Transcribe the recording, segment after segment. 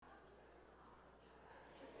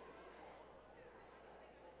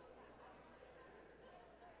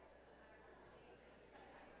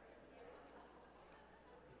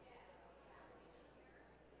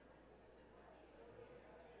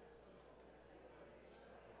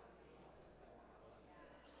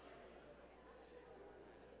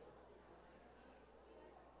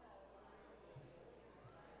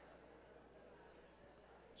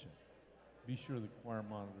be sure the choir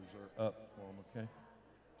monitors are up for them, okay?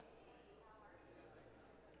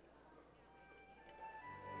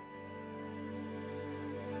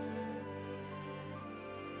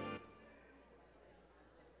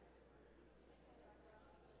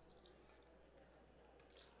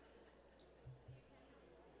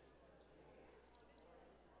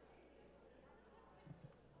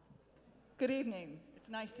 Good evening. It's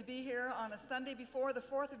nice to be here on a Sunday before the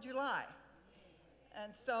 4th of July.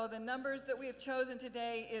 And so the numbers that we have chosen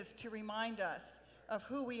today is to remind us of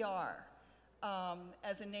who we are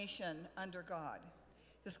as a nation under God.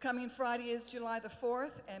 This coming Friday is July the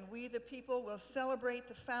 4th, and we the people will celebrate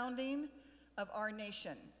the founding of our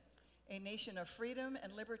nation, a nation of freedom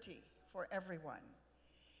and liberty for everyone.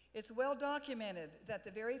 It's well documented that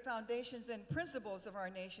the very foundations and principles of our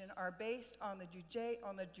nation are based on the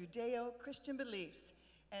Judeo-Christian beliefs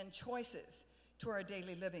and choices to our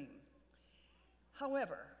daily living.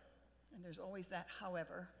 However, and there's always that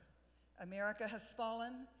however, America has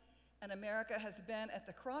fallen, and America has been at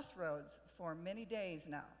the crossroads for many days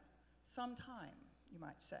now, some time, you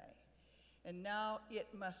might say. And now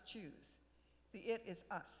it must choose. The it is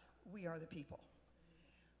us. We are the people.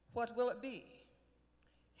 What will it be?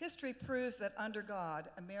 History proves that under God,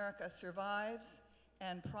 America survives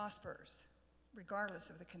and prospers, regardless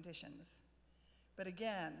of the conditions. But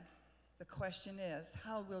again, the question is,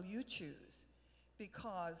 how will you choose?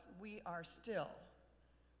 Because we are still,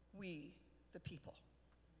 we the people.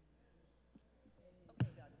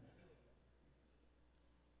 Okay, Doug.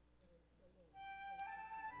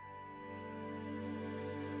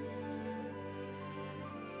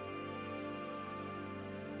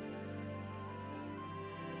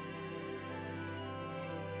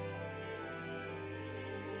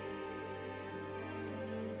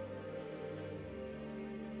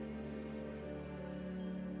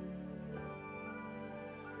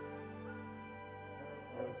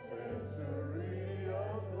 Century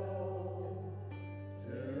ago,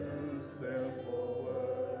 two simple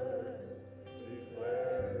words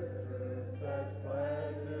declare truth that's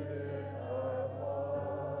planted in our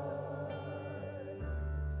hearts.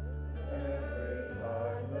 Every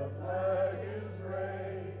time the flag is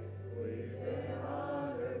raised, we've been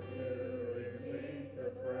honored to repeat the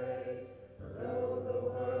phrase, so the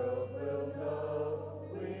world will know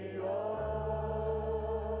we are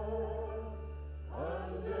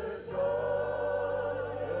under God.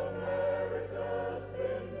 America's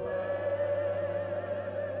been blessed.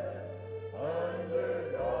 Under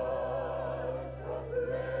God,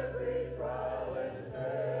 through every trial and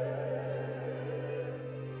test.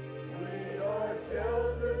 We are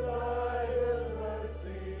sheltered by His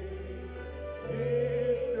mercy. He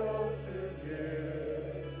chose to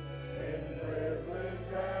give in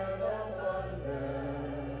privilege and abundance.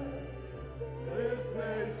 This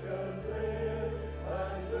nation lives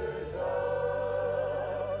under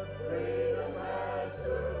God. Freedom has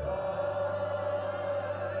survived.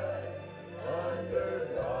 Under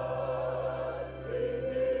God, we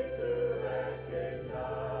need to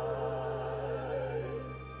recognize.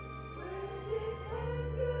 We're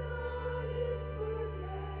dependent on His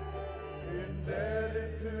goodness,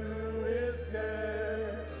 indebted to His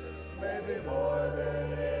care, maybe more than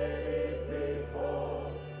any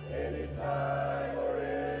people, anytime or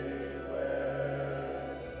anywhere.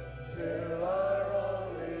 Still our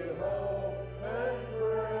only hope and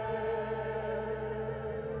prayer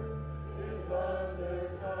is under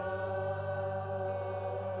God.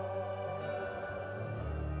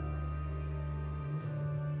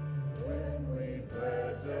 When we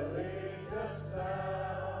pledge allegiance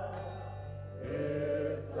now,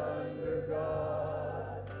 it's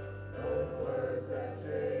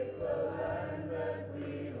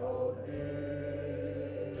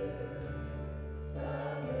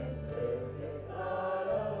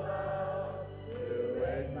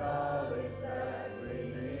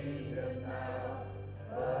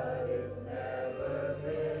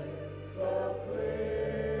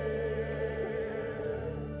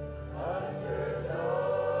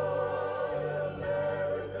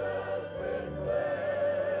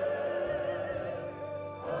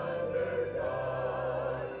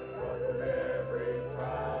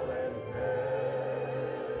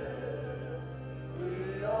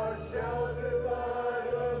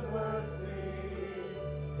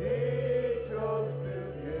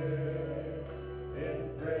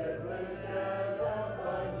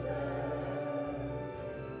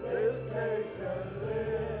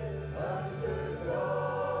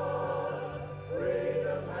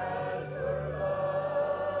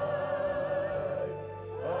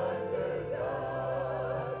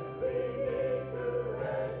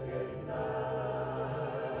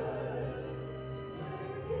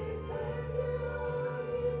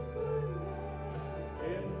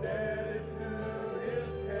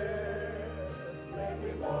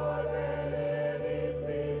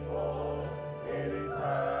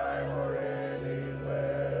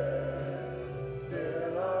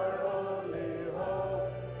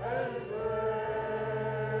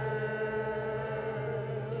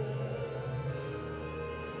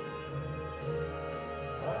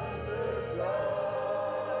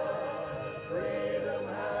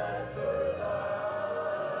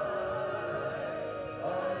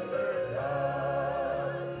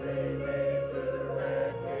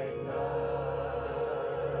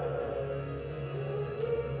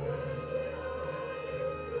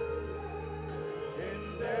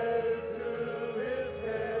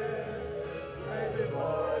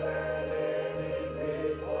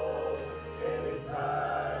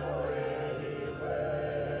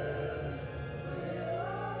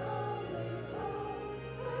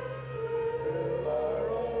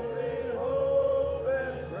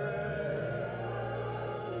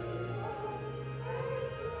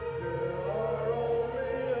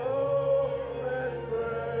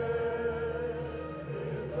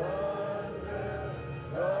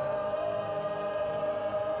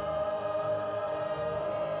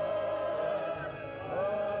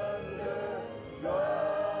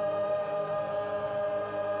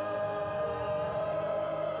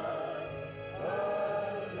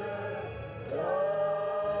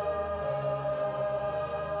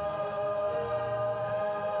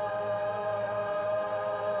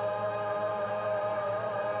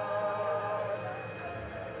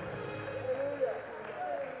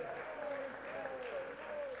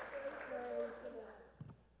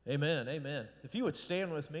Amen, amen. If you would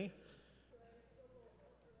stand with me.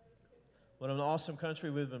 What an awesome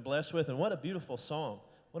country we've been blessed with, and what a beautiful song.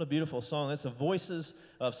 What a beautiful song. That's the voices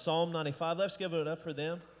of Psalm 95. Let's give it up for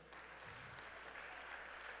them.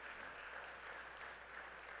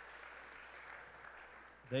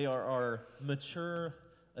 They are our mature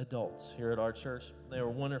adults here at our church. They are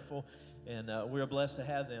wonderful, and we're blessed to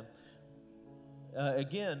have them.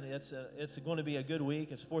 Again, it's going to be a good week.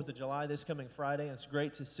 It's 4th of July this coming Friday, and it's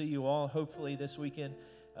great to see you all. Hopefully this weekend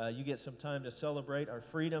you get some time to celebrate our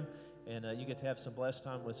freedom, and you get to have some blessed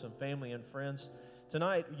time with some family and friends.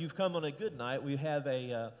 Tonight, you've come on a good night. We have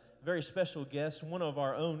a very special guest, one of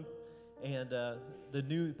our own, and the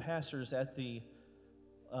new pastors at the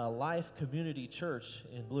Life Community Church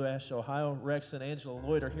in Blue Ash, Ohio. Rex and Angela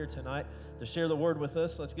Lloyd are here tonight to share the word with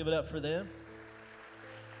us. Let's give it up for them.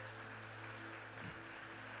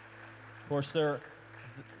 Of course,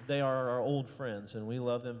 they are our old friends, and we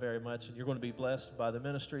love them very much, and you're going to be blessed by the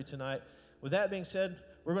ministry tonight. With that being said,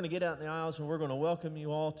 we're going to get out in the aisles, and we're going to welcome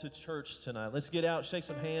you all to church tonight. Let's get out, shake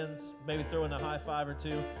some hands, maybe throw in a high five or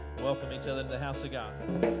two, welcome each other to the house of God.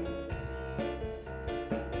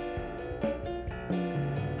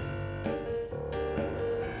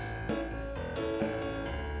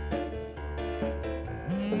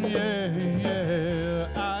 Yeah,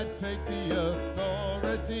 I take the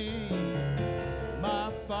authority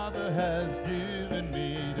my Father has given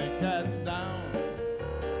me to cast down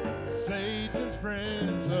Satan's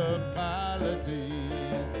principalities.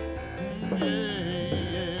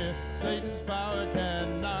 Yeah, Satan's power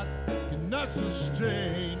cannot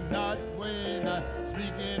sustain, not when I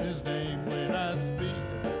speak in his name, when I speak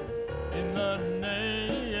in the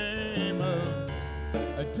name of,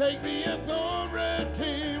 I take the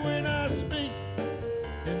authority when I speak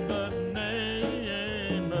in the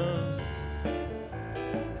name of,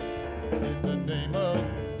 in the name of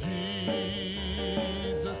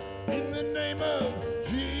Jesus, in the name of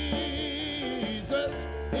Jesus,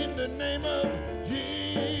 in the name of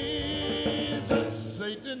Jesus,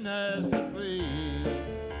 Satan has to flee.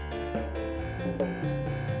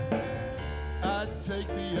 I take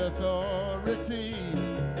the authority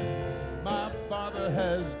my Father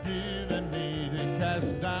has given me to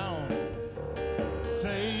cast down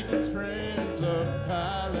Satan's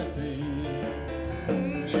principalities.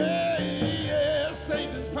 Yeah,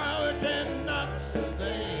 Satan's power cannot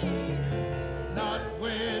sustain, not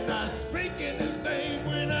when I speak in his name,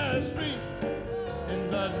 when I speak in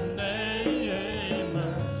the name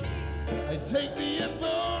of, I take the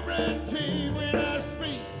authority when I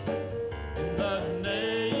speak in the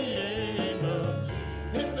name of,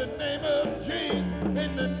 in the name of Jesus,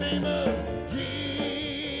 in the name of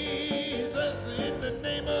Jesus, in the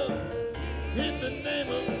name of, in the name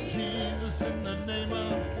of Jesus, in the name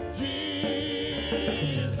of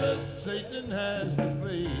Jesus, Satan has to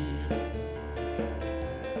flee.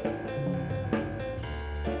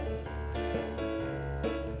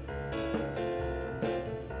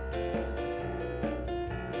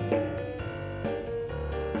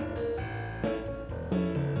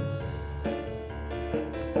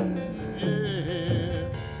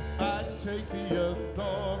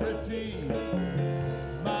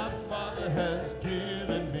 My Father has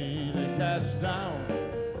given me to cast down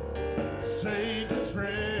Satan's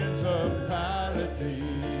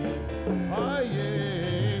principalities. Oh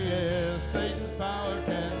yeah, Satan's power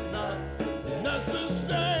cannot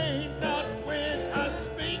sustain, not when I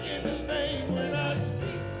speak in his name, when I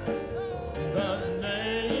speak in the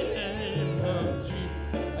name of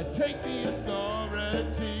Jesus. I take the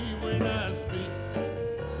authority when I speak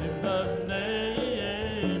in the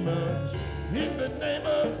name of, in the name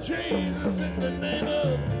of Jesus, in the name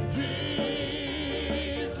of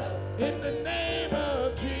Jesus, in the name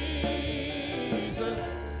of Jesus,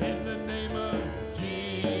 in the name of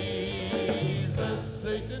Jesus,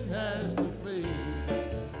 Satan has to flee.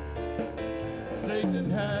 Satan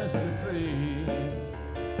has to flee.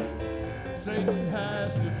 Satan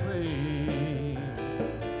has to flee.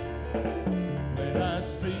 When I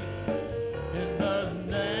speak in the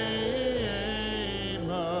name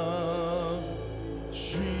of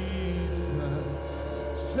Jesus,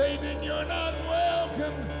 Satan, you're not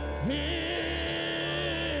welcome here.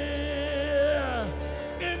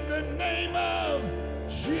 In the name of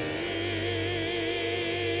Jesus,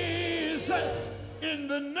 in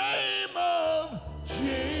the name of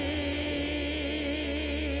Jesus,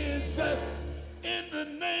 in the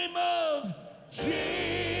name of Jesus,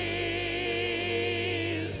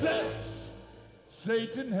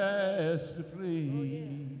 Satan has to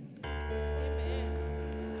flee.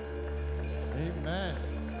 Amen.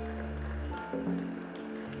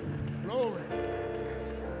 Glory.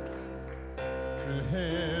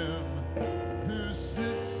 Him who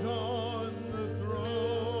sits on the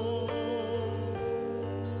throne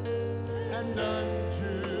and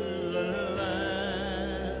unto the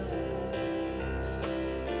Lamb.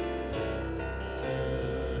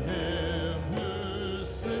 To Him who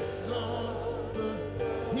sits on the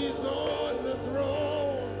He's on the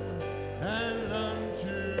throne and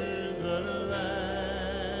unto the Lamb.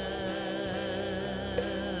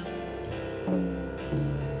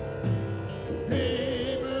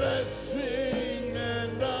 Be blessing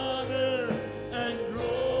and honor and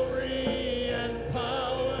glory and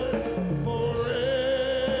power forever.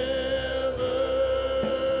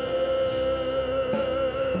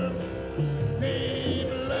 Be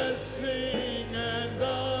blessing and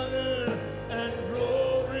honor and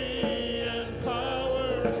glory and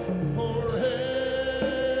power forever.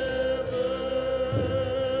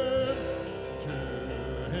 To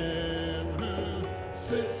Him who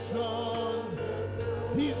sits on,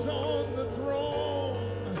 He's on the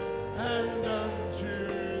throne and unto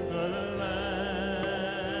the Lamb.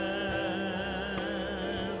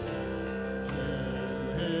 To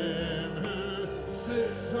Him who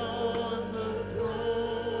sits on the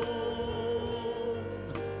throne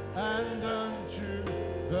and unto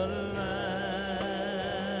the Lamb.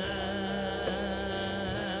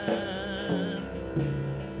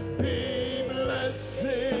 Be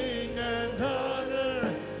blessing and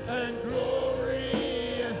honor and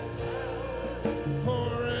glory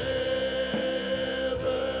forever.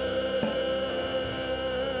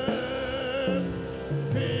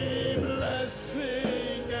 Be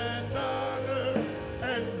blessing and honor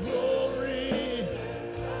and glory.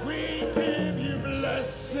 We give you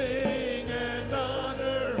blessing and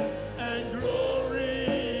honor and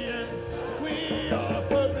glory, and we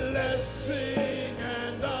offer blessing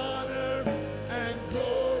and honor and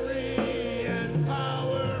glory and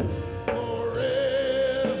power forever.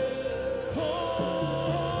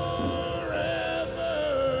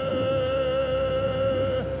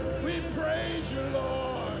 We praise you,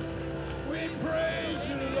 Lord. We praise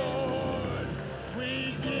you, Lord.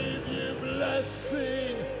 We give you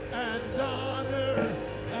blessing and honor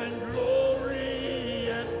and glory,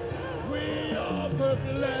 and we offer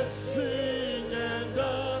blessing and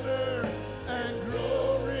honor and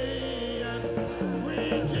glory, and we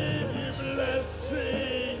give you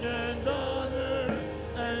blessing and honor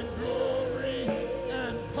and glory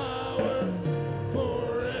and power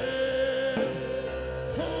forever.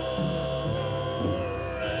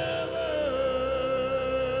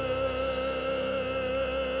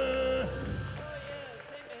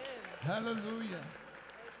 Hallelujah.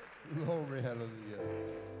 Glory, hallelujah.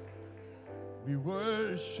 We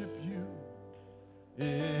worship you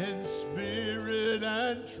in spirit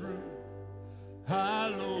and truth.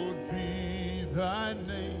 Hallowed be thy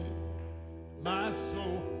name. My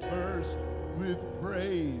soul bursts with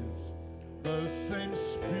praise. The same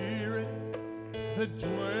spirit that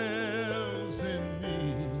dwells in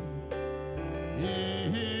me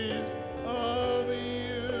is of you.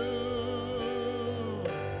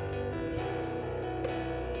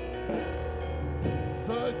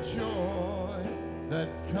 The joy that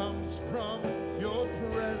comes from your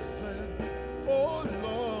presence, oh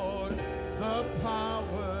Lord, the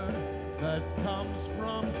power that comes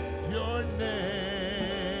from your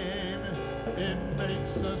name, it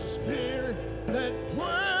makes the spirit that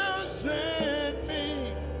dwells in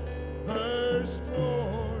me burst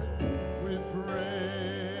forth with praise.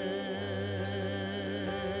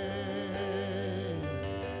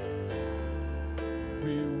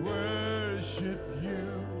 We worship you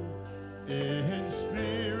in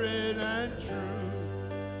spirit and truth.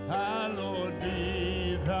 Hallowed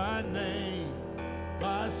be thy name.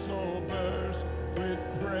 My soul bursts with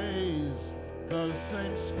praise. The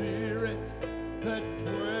same spirit that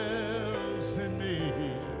dwells in me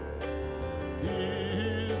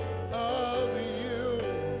is of you.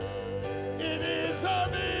 It is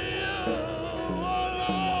of you, oh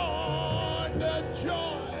Lord, the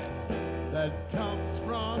joy that comes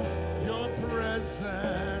from your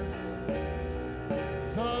presence,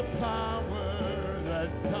 the power that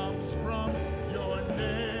comes from your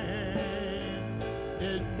name.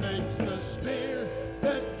 It makes the spirit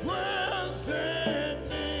that dwells in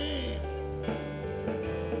me.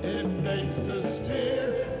 It makes the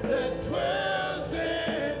spirit that dwells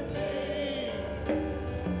in me.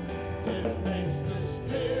 It makes the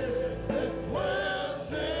spirit that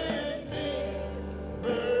dwells in me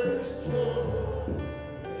burst forth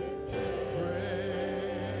with praise.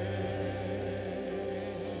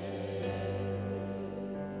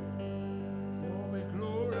 Oh, we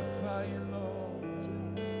glorify you, Lord.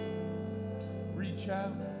 Reach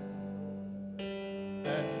out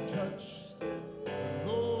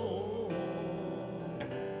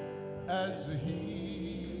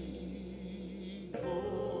he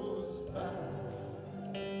goes by,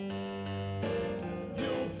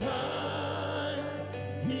 you'll find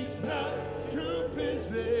he's not too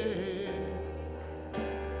busy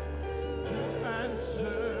to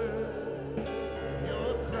answer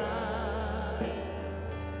your cry.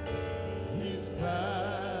 He's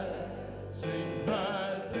passing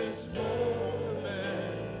by this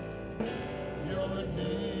moment. Your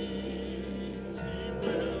needs he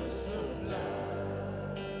will supply.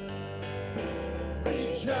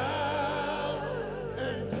 Reach out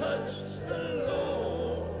and touch the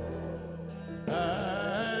Lord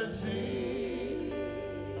as he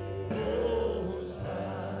goes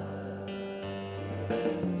by.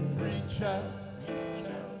 Reach out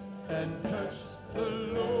and touch the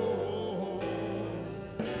Lord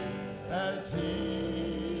as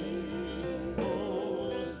he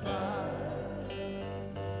goes by.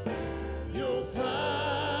 You'll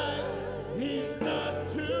find he's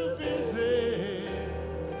not too busy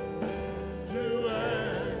to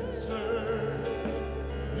answer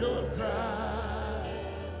your cry.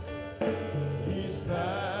 He's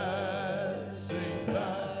passing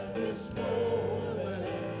by this moment.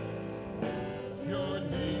 Your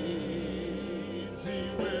needs he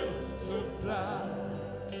will supply.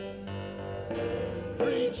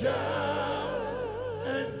 Reach out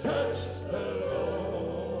and touch the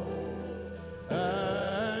Lord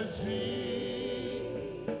as he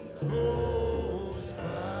goes by.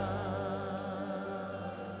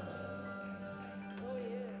 Oh,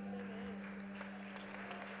 yes.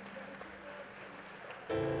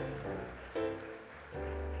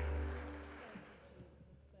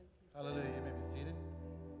 Hallelujah. You may be seated.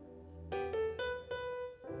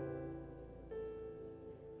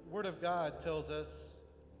 The Word of God tells us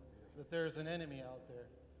that there's an enemy out there.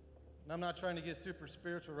 And I'm not trying to get super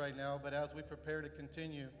spiritual right now, but as we prepare to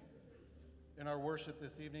continue in our worship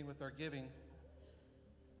this evening with our giving,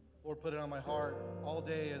 Lord put it on my heart all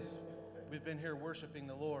day as we've been here worshiping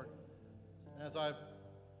the Lord. And as I've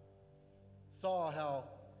saw how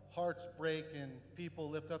hearts break and people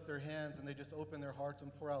lift up their hands and they just open their hearts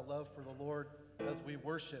and pour out love for the Lord as we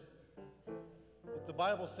worship. But the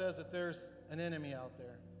Bible says that there's an enemy out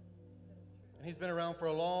there. And he's been around for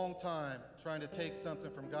a long time trying to take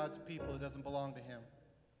something from God's people that doesn't belong to him.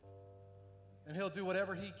 And he'll do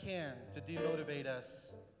whatever he can to demotivate us,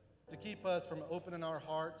 to keep us from opening our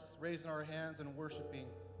hearts, raising our hands, and worshiping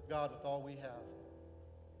God with all we have.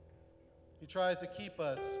 He tries to keep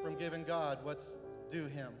us from giving God what's due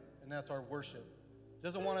him, and that's our worship. He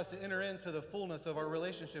doesn't want us to enter into the fullness of our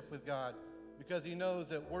relationship with God because he knows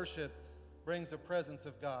that worship brings the presence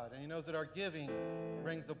of God, and he knows that our giving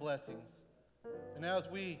brings the blessings. And as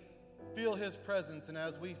we feel his presence and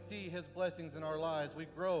as we see his blessings in our lives, we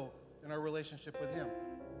grow in our relationship with him.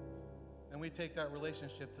 And we take that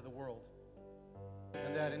relationship to the world.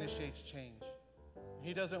 And that initiates change.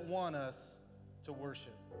 He doesn't want us to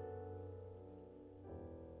worship.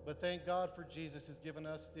 But thank God for Jesus has given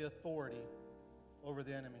us the authority over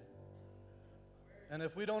the enemy. And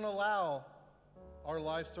if we don't allow our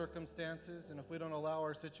life circumstances and if we don't allow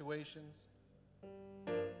our situations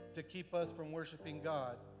to keep us from worshiping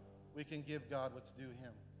God, we can give God what's due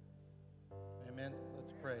him. Amen.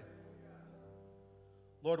 Let's pray.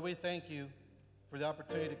 Lord, we thank you for the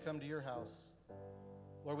opportunity to come to your house.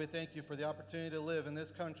 Lord, we thank you for the opportunity to live in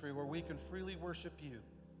this country where we can freely worship you.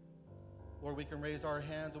 Lord, we can raise our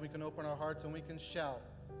hands and we can open our hearts and we can shout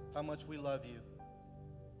how much we love you.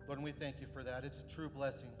 Lord, and we thank you for that. It's a true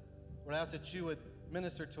blessing. Lord, I ask that you would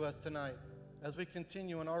minister to us tonight as we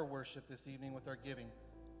continue in our worship this evening with our giving.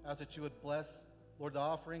 I ask that you would bless, Lord, the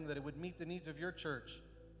offering, that it would meet the needs of your church,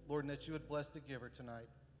 Lord, and that you would bless the giver tonight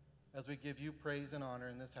as we give you praise and honor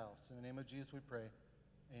in this house. In the name of Jesus we pray.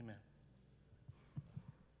 Amen.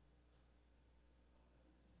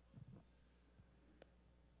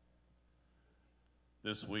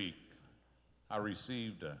 This week, I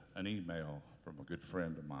received an email from a good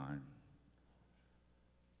friend of mine.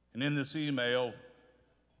 And in this email,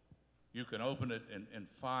 you can open it and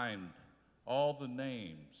find all the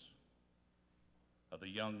names of the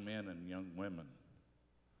young men and young women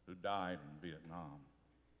who died in Vietnam.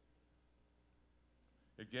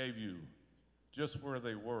 It gave you just where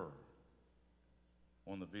they were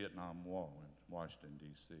on the Vietnam Wall in Washington,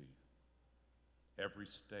 D.C. Every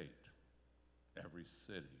state, every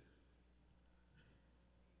city.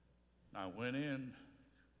 I went in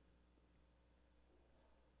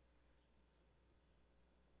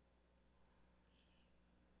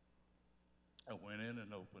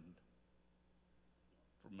and opened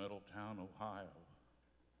for Middletown, Ohio.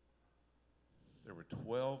 There were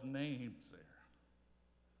 12 names there.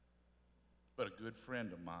 but a good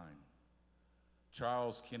friend of mine,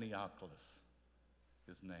 Charles Kenneoculus,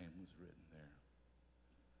 his name was written there.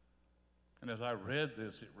 And as I read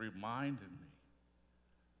this, it reminded me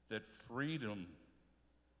that freedom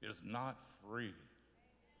is not free.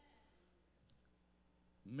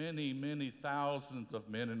 Many, many thousands of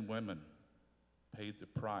men and women paid the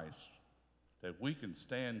price that we can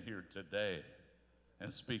stand here today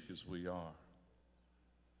and speak as we are.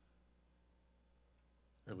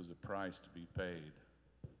 There was a price to be paid.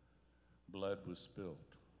 Blood was spilled.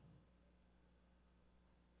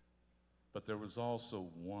 But there was also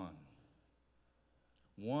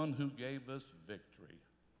one who gave us victory,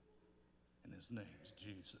 and his name's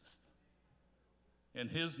Jesus. And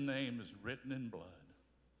his name is written in blood.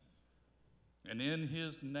 And in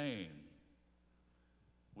his name,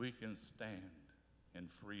 we can stand in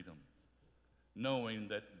freedom, knowing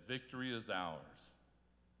that victory is ours.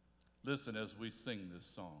 Listen as we sing this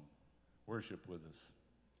song. Worship with us.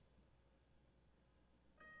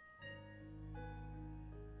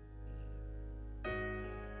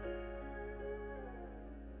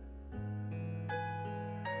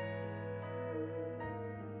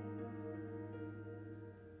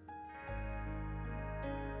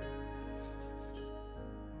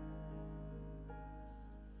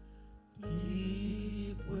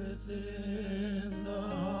 Deep within the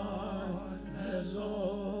heart has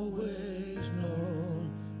always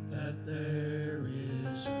known that there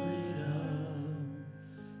is freedom,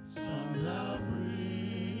 somehow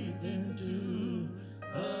breathed into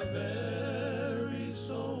the very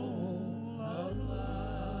soul of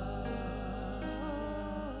life.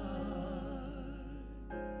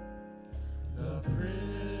 The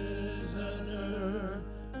prisoner,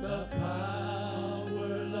 the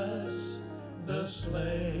powerless, the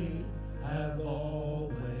slave have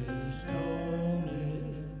always known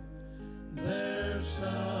it. There's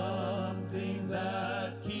something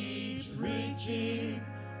that keeps reaching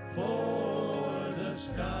for the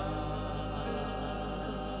sky.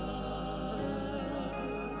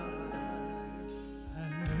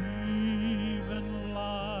 And even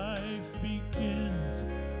life begins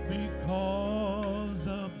because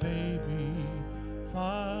a baby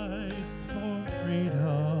fights for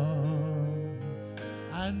freedom.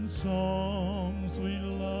 And songs we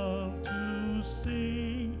love to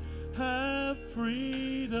sing have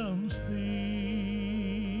freedom's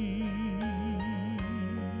theme.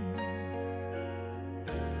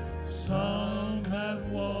 Some have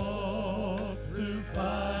walked through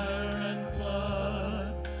fire and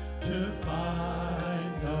flood to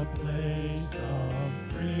find a place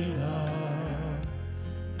of freedom.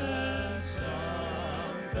 And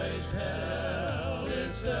some face hell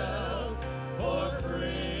itself for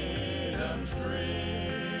freedom's dream.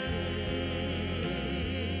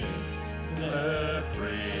 Let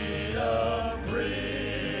freedom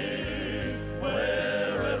ring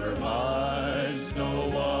wherever minds know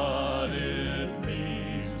what it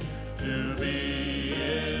means to be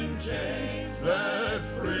in chains. Let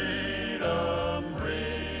freedom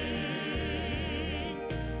ring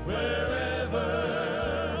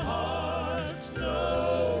wherever hearts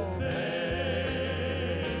know pain.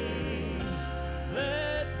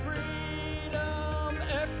 Let freedom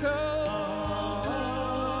echo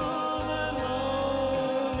the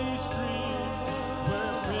lonely streets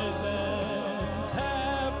where prisons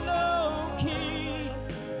have no key.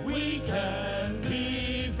 We can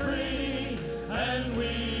be free and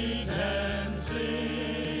we can sing.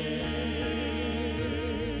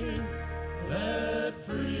 Let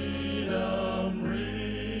freedom ring.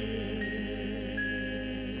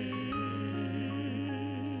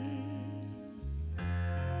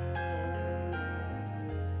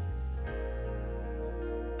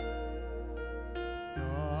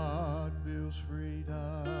 God builds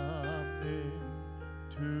freedom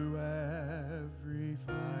into every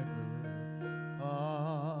fiber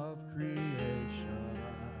of creation,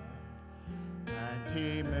 and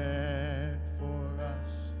He meant for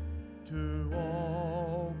us to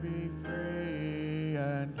all be free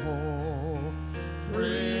and whole,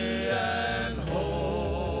 free and whole.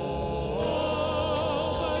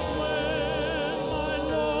 But when my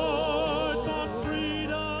Lord bought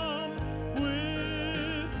freedom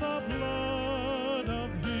with the blood of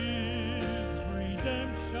his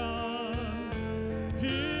redemption,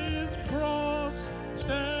 his cross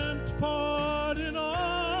stamped pardon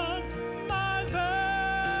on my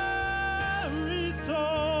very soul.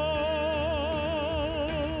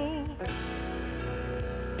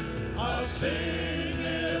 I'll sing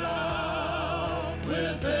it out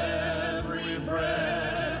with every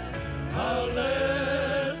breath. I'll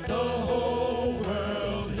let the whole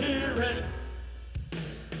world hear it.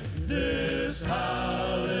 This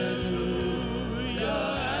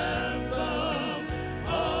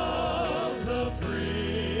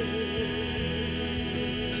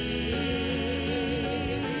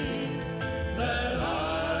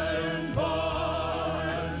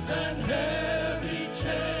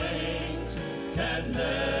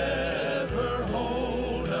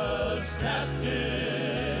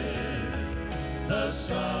captive. The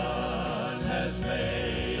Son has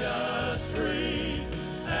made us free,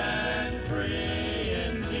 and free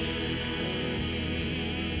indeed.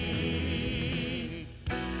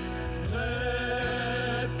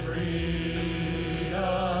 Let freedom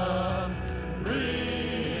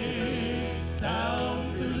ring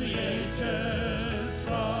down through the ages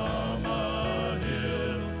from a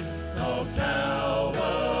hill called Calvary.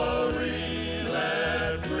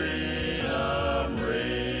 Let freedom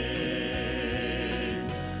ring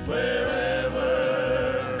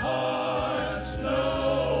wherever hearts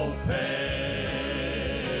know pain.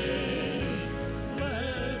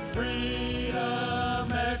 Let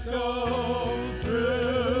freedom echo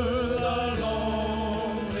through the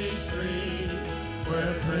lonely streets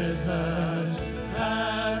where prisons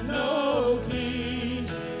have no key.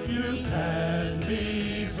 You can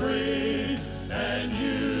be free and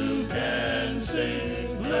you can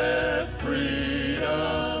sing. Let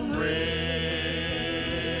freedom ring.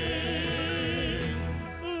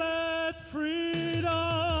 Let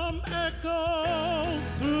freedom echo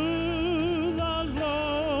through the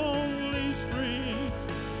lonely streets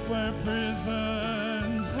where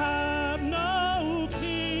prisons have no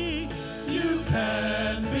key. You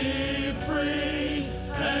can be free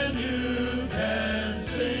and you can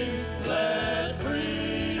sing. Let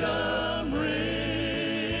freedom ring.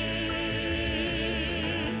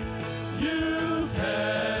 You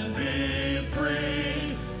can be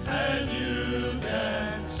free and you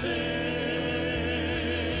can sing.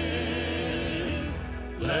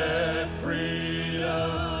 Let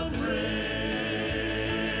freedom ring.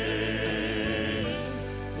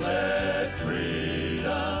 Let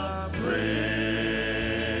freedom ring.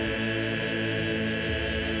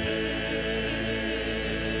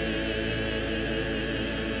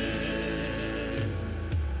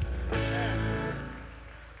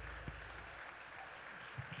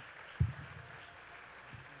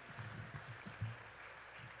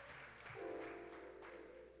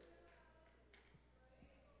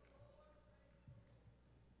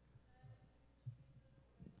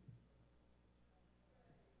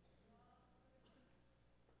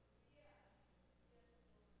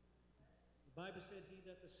 The Bible said, "He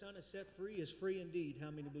that the Son has set free is free indeed."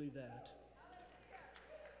 How many believe that?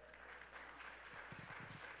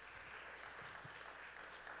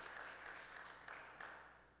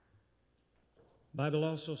 The Bible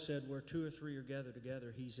also said, "Where two or three are gathered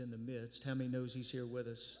together, He's in the midst." How many knows He's here with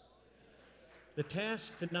us? The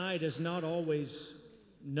task tonight is not always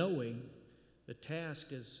knowing. The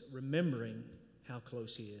task is remembering how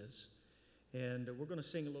close He is. And we're going to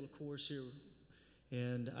sing a little chorus here.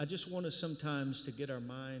 And I just want us sometimes to get our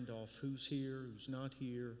mind off who's here, who's not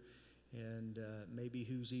here, and maybe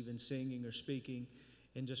who's even singing or speaking,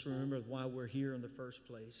 and just remember why we're here in the first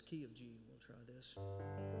place. Key of G, we'll try this.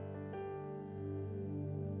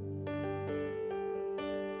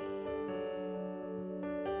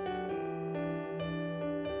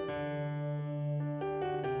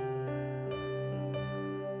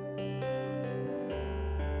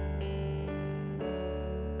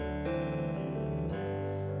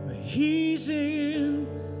 He's in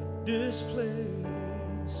this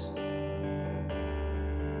place.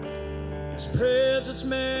 His presence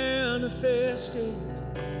manifested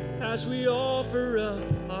as we offer up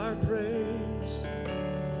our praise.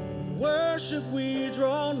 With worship we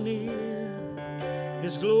draw near.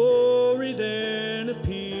 His glory then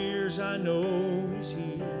appears. I know He's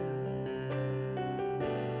here.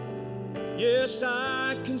 Yes,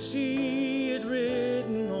 I can see it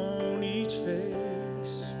written on each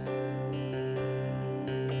face.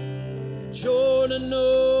 Joy to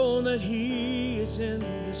know that He is in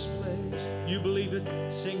this place. You believe it?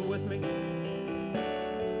 Sing with me.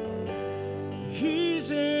 He's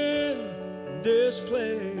in this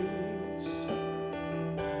place.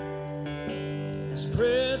 His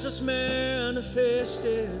presence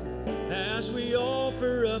manifested as we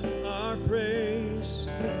offer up our praise.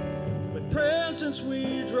 With presence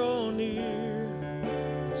we draw near.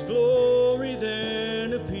 His glory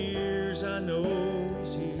then appears. I know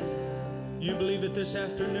He's here. You believe it this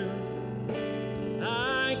afternoon?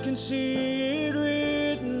 I can see it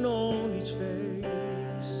written on each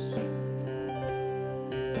face.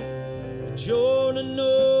 The joy to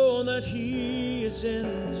know that He is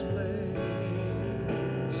in this place.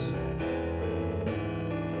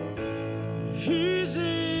 He's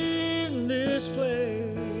in this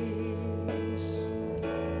place.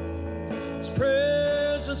 His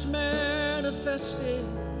presence manifested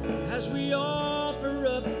as we offer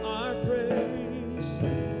up our praise.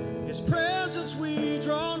 His presence we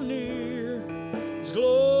draw near. His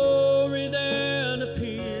glory then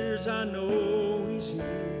appears. I know know He's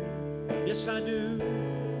here. Yes, I do.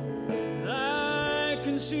 I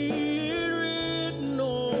can see it written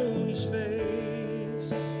on His face.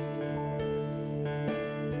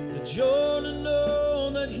 The joy to know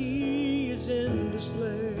that He is in this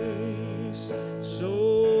place.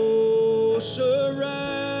 So surround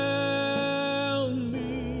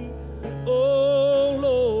me, oh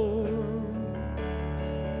Lord.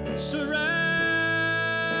 Surround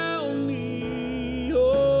me,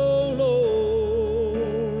 oh Lord.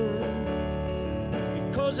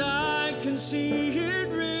 Because I can see it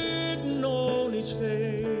written on His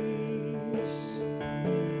face.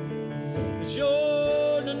 The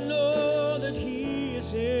joy to know that He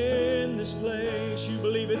is in this place. You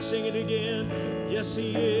believe it? Sing it again. Yes,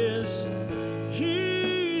 He is.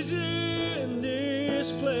 He's in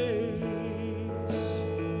this place.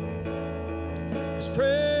 His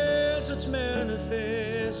presence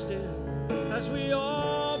manifested as we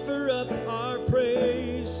offer up our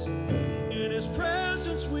praise. In His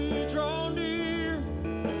presence we draw near.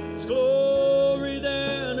 His glory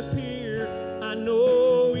then appear. I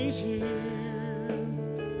know He's here,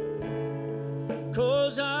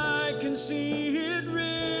 'cause I can see it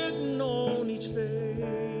written on each face.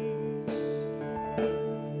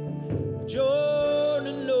 Joy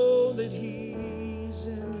to know that He's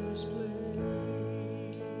in this place.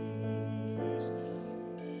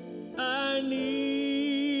 I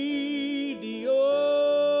need Thee,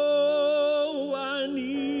 oh, I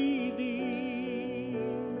need Thee.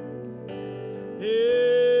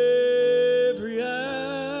 Every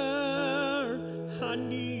hour I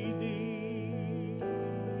need Thee.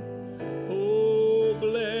 Oh,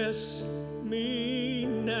 bless me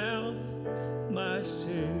now, my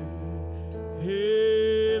Savior.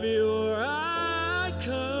 I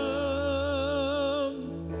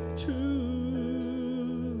come to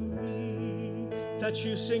Thee. If that's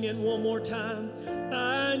you, sing it one more time.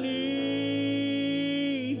 I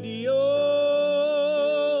need Thee,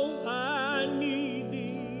 oh, I need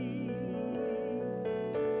Thee.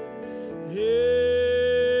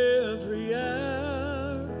 Every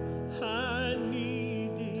hour I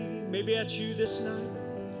need Thee. Maybe that's you this night.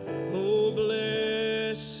 Oh,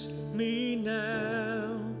 bless me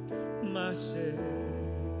now, my Savior.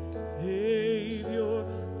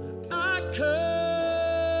 I come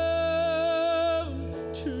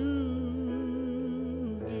to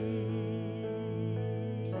Thee.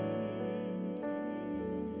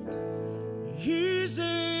 He's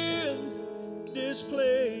in this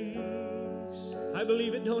place. I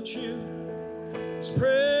believe it, don't you? His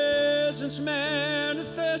presence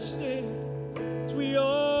manifesting as we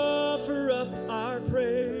offer up our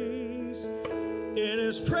praise. In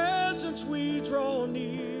His presence we draw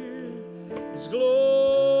near. His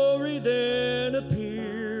glory then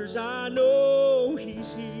appears. I know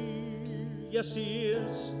He's here. Yes, He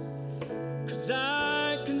is. 'Cause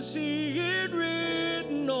I can see it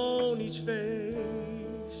written on each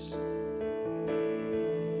face.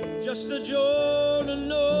 Just the joy to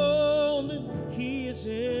know that He is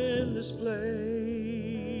in this place.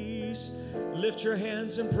 Lift your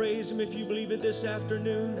hands and praise Him if you believe it this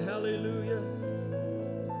afternoon. Hallelujah.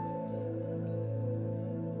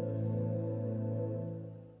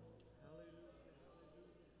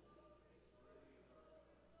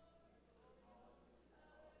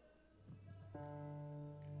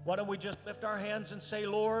 Why don't we just lift our hands and say,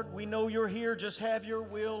 Lord, we know You're here. Just have Your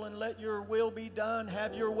will and let Your will be done.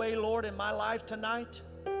 Have Your way, Lord, in my life tonight.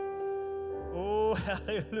 Oh,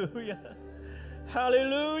 hallelujah.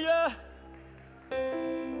 Hallelujah.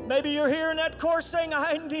 Maybe you're hearing that chorus saying,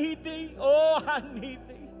 I need Thee. Oh, I need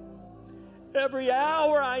Thee. Every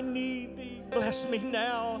hour I need Thee. Bless me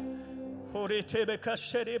now.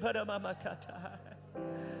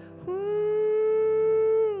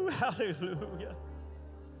 Ooh, hallelujah.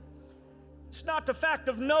 It's not the fact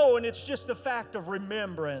of knowing, it's just the fact of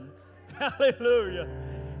remembering. Hallelujah.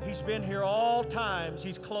 He's been here all times.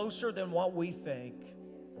 He's closer than what we think.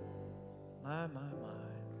 My.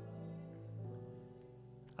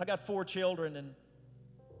 I got 4 children, and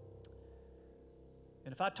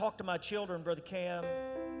if I talk to my children, Brother Cam,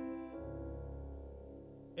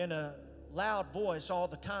 in a loud voice all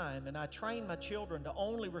the time, and I train my children to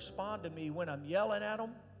only respond to me when I'm yelling at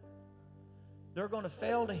them, they're going to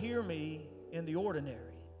fail to hear me in the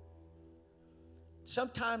ordinary.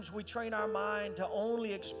 Sometimes we train our mind to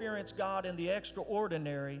only experience God in the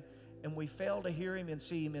extraordinary, and we fail to hear Him and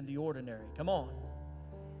see Him in the ordinary. Come on.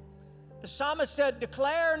 The psalmist said,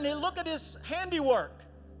 declare and look at His handiwork.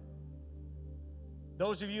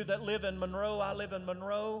 Those of you that live in Monroe, I live in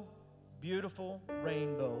Monroe, beautiful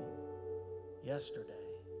rainbow yesterday.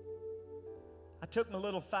 I took my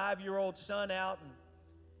little 5-year-old son out,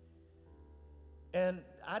 and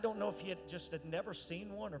I don't know if he had never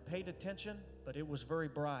seen one or paid attention, but it was very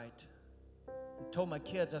bright. I told my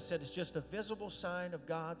kids, I said, it's just a visible sign of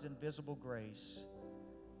God's invisible grace.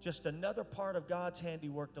 Just another part of God's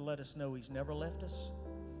handiwork to let us know He's never left us.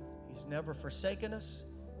 He's never forsaken us.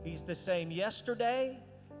 He's the same yesterday,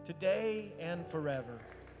 today, and forever.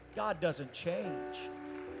 God doesn't change.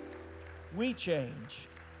 We change.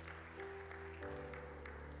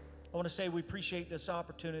 I want to say we appreciate this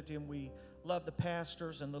opportunity, and we love the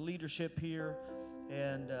pastors and the leadership here.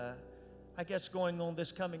 And I guess going on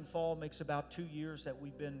this coming fall makes about 2 years that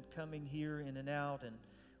we've been coming here in and out, and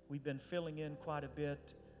we've been filling in quite a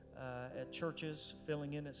bit at churches,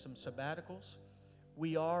 filling in at some sabbaticals.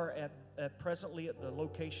 We are presently at the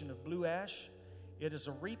location of Blue Ash. It is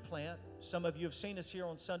a replant. Some of you have seen us here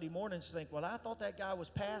on Sunday mornings and think, well, I thought that guy was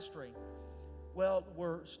pastoring. Well,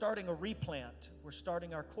 we're starting a replant. We're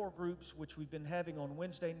starting our core groups, which we've been having on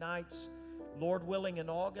Wednesday nights. Lord willing, in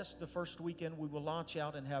August, the first weekend, we will launch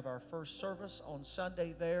out and have our first service on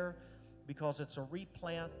Sunday there, because it's a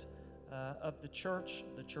replant of the church.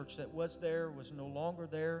 The church that was there was no longer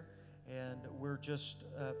there, and we're just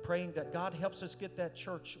praying that God helps us get that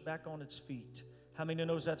church back on its feet. How many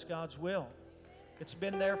knows that's God's will? It's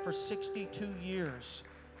been there for 62 years.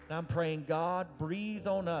 And I'm praying, God, breathe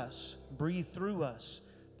on us, breathe through us,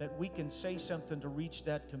 that we can say something to reach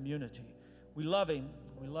that community. We love Him.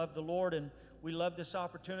 We love the Lord, and we love this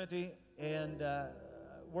opportunity. And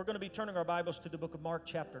we're going to be turning our Bibles to the book of Mark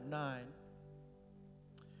chapter 9.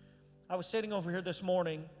 I was sitting over here this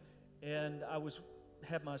morning, and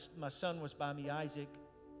my son was by me, Isaac,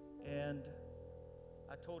 and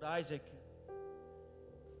I told Isaac,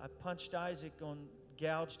 I punched Isaac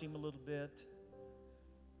gouged him a little bit.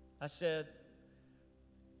 I said,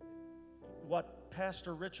 what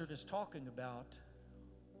Pastor Richard is talking about,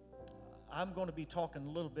 I'm going to be talking a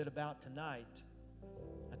little bit about tonight.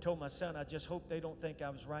 I told my son, I just hope they don't think I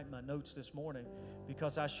was writing my notes this morning,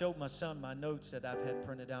 because I showed my son my notes that I've had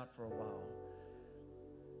printed out for a while.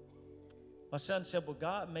 My son said, well,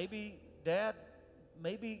 Dad,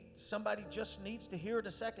 maybe somebody just needs to hear it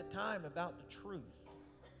a second time about the truth.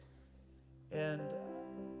 And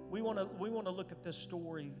we want to look at this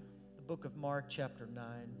story, the book of Mark chapter 9.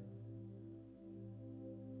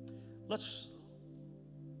 Let's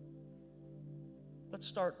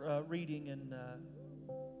start reading in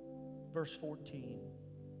verse 14.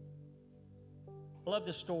 I love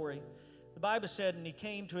this story. The Bible said, and he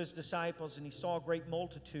came to his disciples, and he saw a great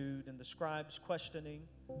multitude, and the scribes questioning.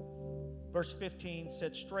 Verse 15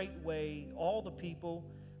 said, straightway all the people,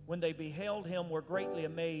 when they beheld him, were greatly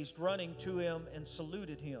amazed, running to him and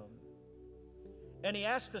saluted him. And he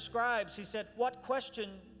asked the scribes, he said, what question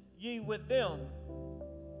ye with them?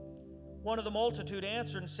 One of the multitude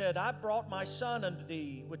answered and said, I brought my son unto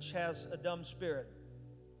thee, which has a dumb spirit.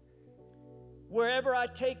 Wherever I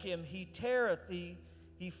take him, he teareth, he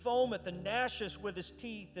foameth and gnasheth with his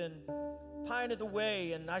teeth, and pineth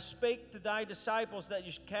away. And I spake to thy disciples that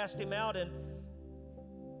you should cast him out, and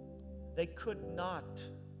they could not.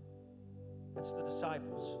 That's the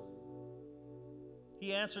disciples.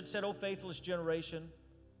 He answered and said, O faithless generation,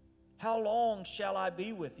 how long shall I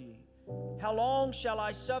be with ye? How long shall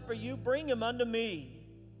I suffer you? Bring him unto me.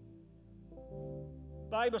 The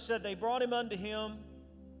Bible said they brought him unto him,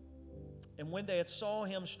 and when they had saw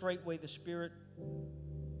him, straightway the spirit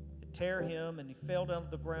had tear him, and he fell down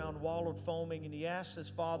to the ground, wallowed foaming, and he asked his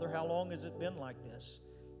father, how long has it been like this?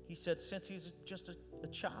 He said, since he's just a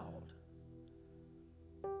child.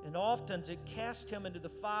 And often it cast him into the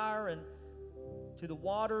fire and to the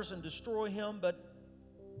waters and destroy him. But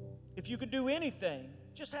if you could do anything,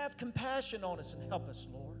 just have compassion on us and help us,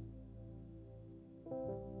 Lord.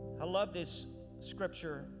 I love this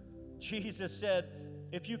scripture. Jesus said,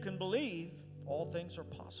 if you can believe, all things are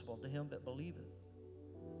possible to him that believeth.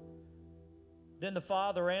 Then the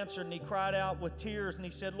father answered, and he cried out with tears, and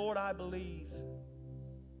he said, Lord, I believe,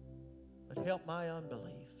 but help my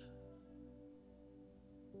unbelief.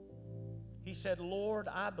 He said, Lord,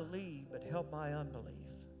 I believe, but help my unbelief.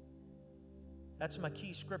 That's my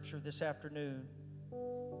key scripture this afternoon.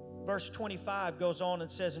 Verse 25 goes on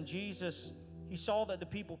and says, and Jesus, he saw that the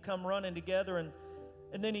people come running together, and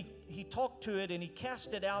then he talked to it, and he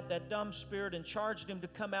cast it out, that dumb spirit, and charged him to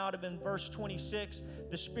come out of him. Verse 26,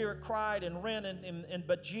 the spirit cried and ran,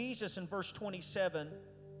 but Jesus, in verse 27,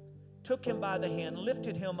 took him by the hand,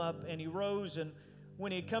 lifted him up, and he rose. And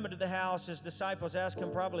when he had come into the house, his disciples asked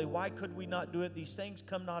him probably, why could we not do it? These things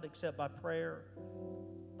come not except by prayer,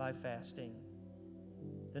 by fasting.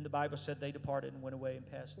 Then the Bible said they departed and went away and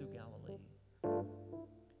passed through Galilee.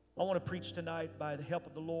 I want to preach tonight by the help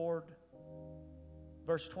of the Lord.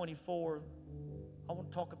 Verse 24, I want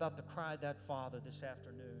to talk about the cry of that father this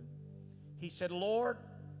afternoon. He said, Lord,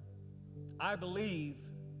 I believe,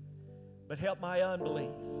 but help my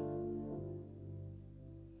unbelief.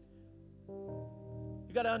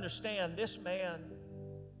 You got to understand, this man,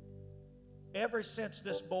 ever since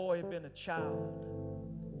this boy had been a child,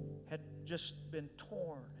 had just been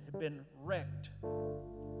torn, had been wrecked.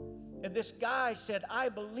 And this guy said, I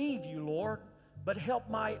believe you, Lord, but help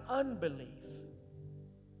my unbelief.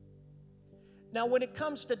 Now, when it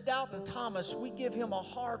comes to doubting Thomas, we give him a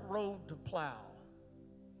hard road to plow.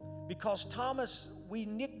 Because Thomas, we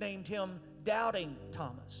nicknamed him Doubting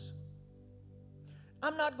Thomas.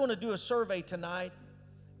 I'm not going to do a survey tonight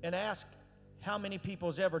and ask how many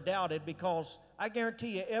people's ever doubted, because I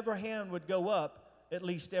guarantee you every hand would go up, at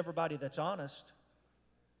least everybody that's honest.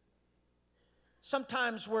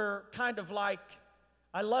 Sometimes we're kind of like,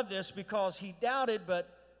 I love this because he doubted, but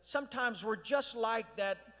sometimes we're just like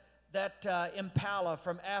that impala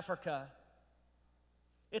from Africa.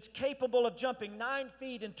 It's capable of jumping 9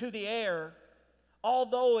 feet into the air,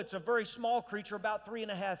 although it's a very small creature, about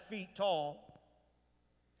 3.5 feet tall.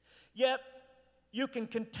 Yet, you can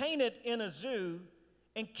contain it in a zoo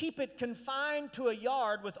and keep it confined to a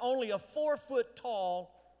yard with only a 4-foot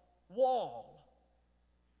tall wall.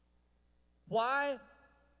 Why?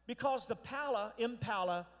 Because the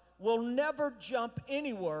impala will never jump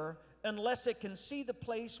anywhere unless it can see the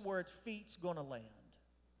place where its feet's going to land.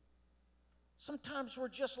 Sometimes we're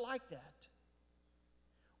just like that.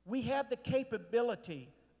 We have the capability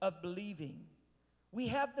of believing. We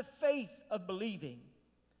have the faith of believing.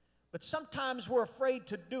 But sometimes we're afraid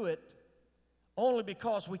to do it only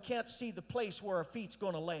because we can't see the place where our feet's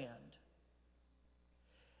going to land.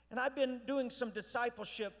 And I've been doing some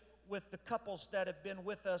discipleship with the couples that have been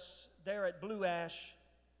with us there at Blue Ash.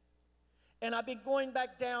 And I've been going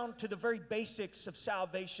back down to the very basics of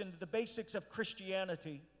salvation, the basics of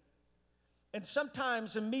Christianity. And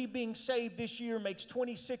sometimes, and me being saved this year makes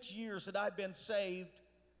 26 years that I've been saved.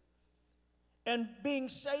 And being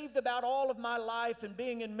saved about all of my life and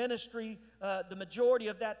being in ministry the majority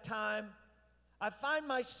of that time, I find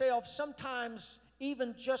myself sometimes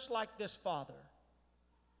even just like this father.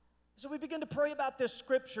 So we begin to pray about this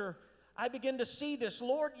scripture. I begin to see this.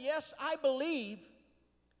 Lord, yes, I believe,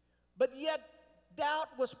 but yet doubt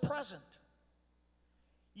was present.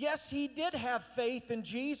 Yes, he did have faith in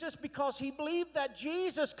Jesus because he believed that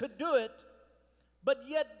Jesus could do it, but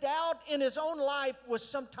yet doubt in his own life was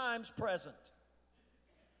sometimes present.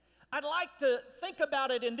 I'd like to think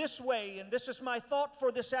about it in this way, and this is my thought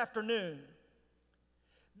for this afternoon.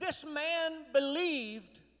 This man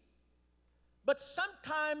believed, but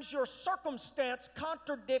sometimes your circumstance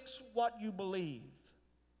contradicts what you believe.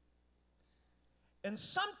 And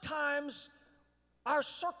sometimes our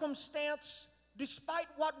circumstance, despite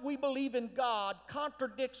what we believe in God,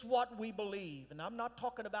 contradicts what we believe. And I'm not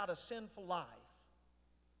talking about a sinful life.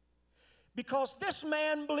 Because this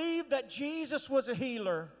man believed that Jesus was a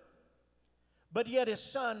healer, but yet his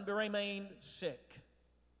son remained sick.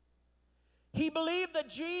 He believed that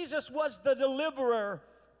Jesus was the deliverer,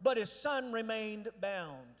 but his son remained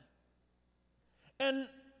bound. And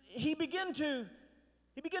he began to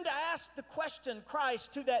ask the question,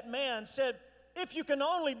 Christ, to that man, said, if you can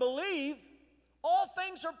only believe, all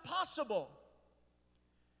things are possible.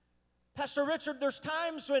 Pastor Richard, there's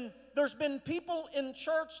times when there's been people in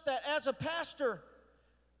church that as a pastor,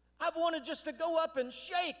 I've wanted just to go up and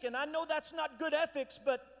shake, and I know that's not good ethics,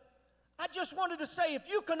 but I just wanted to say, if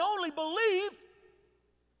you can only believe,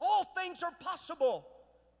 all things are possible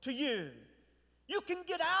to you. You can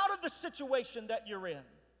get out of the situation that you're in.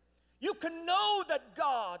 You can know that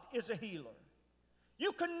God is a healer.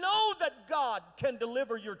 You can know that God can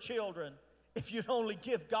deliver your children if you'd only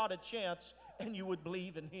give God a chance and you would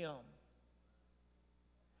believe in him.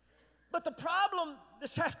 But the problem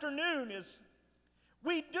this afternoon is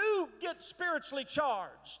we do get spiritually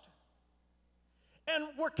charged. And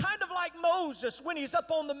we're kind of like Moses when he's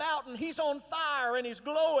up on the mountain. He's on fire and he's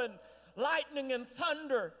glowing, lightning and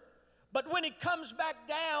thunder. But when he comes back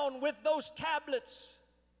down with those tablets,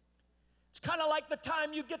 it's kind of like the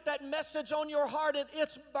time you get that message on your heart and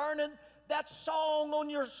it's burning, that song on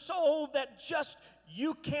your soul that just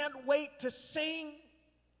you can't wait to sing.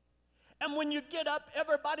 And when you get up,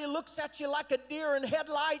 everybody looks at you like a deer in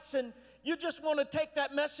headlights, and you just want to take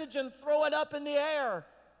that message and throw it up in the air.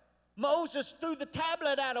 Moses threw the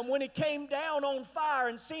tablet at him when he came down on fire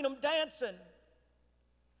and seen him dancing,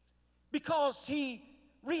 because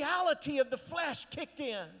reality of the flesh kicked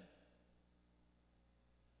in.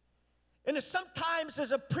 And sometimes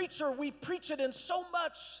as a preacher, we preach it in so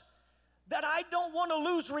much that I don't want to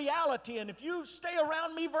lose reality. And if you stay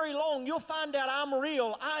around me very long, you'll find out I'm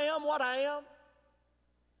real. I am what I am.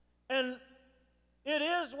 And it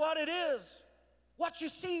is what it is. What you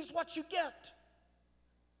see is what you get.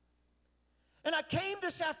 And I came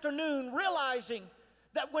this afternoon realizing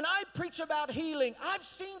that when I preach about healing, I've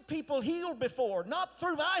seen people healed before, not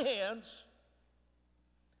through my hands.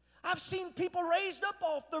 I've seen people raised up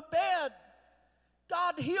off their bed.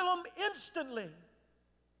 God heal them instantly.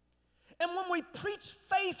 And when we preach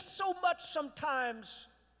faith so much sometimes,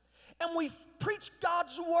 and we preach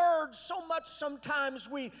God's word so much sometimes,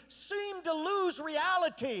 we seem to lose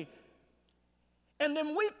reality. And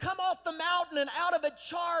then we come off the mountain and out of a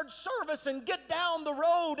charged service and get down the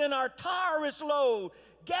road and our tire is low,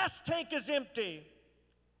 gas tank is empty.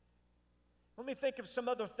 Let me think of some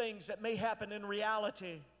other things that may happen in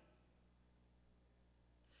reality.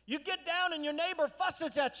 You get down and your neighbor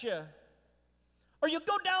fusses at you. Or you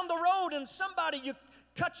go down the road and somebody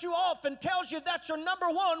cuts you off and tells you that's your number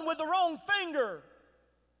one with the wrong finger.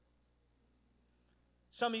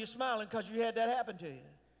 Some of you smiling because you had that happen to you.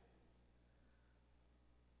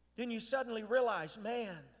 Then you suddenly realize,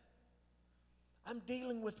 man, I'm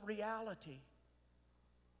dealing with reality.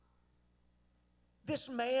 This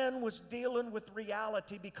man was dealing with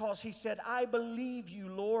reality because he said, I believe you,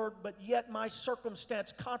 Lord, but yet my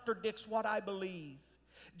circumstance contradicts what I believe.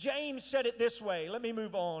 James said it this way. Let me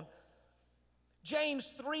move on.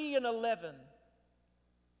 James 3:11.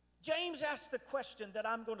 James asked the question that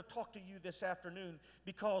I'm going to talk to you this afternoon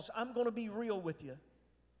because I'm going to be real with you.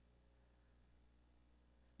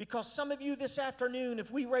 Because some of you this afternoon, if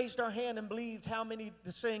we raised our hand and believed how many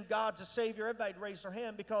the saying God's a Savior, everybody raised their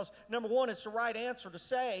hand because, number one, it's the right answer to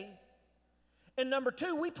say. And number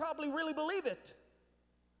two, we probably really believe it.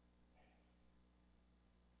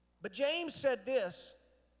 But James said this.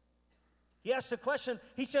 He asked the question,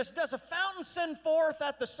 he says, does a fountain send forth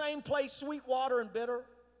at the same place sweet water and bitter?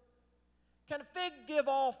 Can a fig give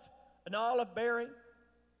off an olive bearing?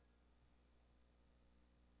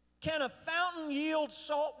 Can a fountain yield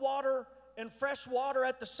salt water and fresh water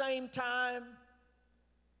at the same time?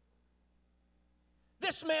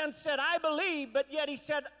 This man said, I believe, but yet he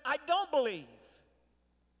said, I don't believe.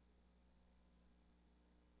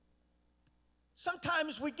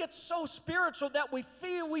 Sometimes we get so spiritual that we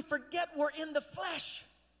feel we forget we're in the flesh.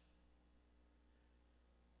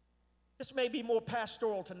 This may be more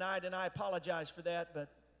pastoral tonight, and I apologize for that, but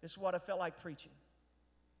it's what I felt like preaching.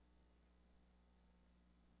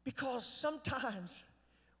 Because sometimes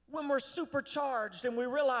when we're supercharged and we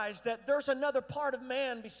realize that there's another part of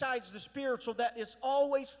man besides the spiritual that is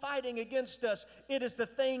always fighting against us, it is the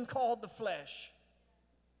thing called the flesh.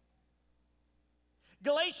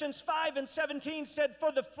 Galatians 5:17 said,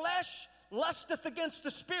 for the flesh lusteth against the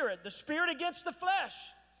spirit against the flesh.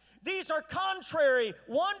 These are contrary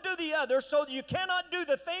one to the other, so that you cannot do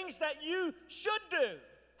the things that you should do.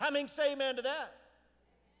 How many say amen to that?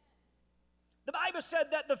 The Bible said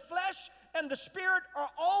that the flesh and the spirit are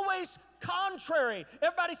always contrary.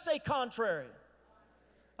 Everybody say contrary.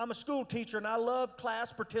 I'm a school teacher and I love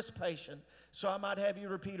class participation, so I might have you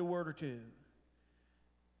repeat a word or two.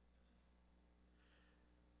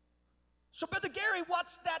 So, Brother Gary,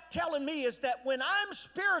 what's that telling me is that when I'm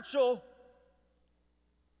spiritual,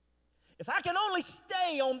 if I can only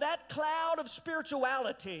stay on that cloud of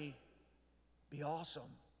spirituality, be awesome.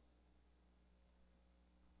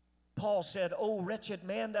 Paul said, "O wretched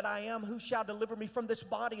man that I am, who shall deliver me from this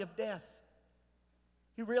body of death?"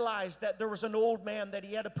 He realized that there was an old man that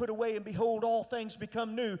he had to put away, and behold, all things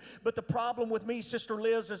become new. But the problem with me, Sister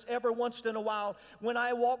Liz, is every once in a while, when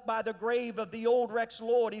I walk by the grave of the old Rex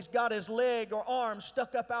Lloyd, he's got his leg or arm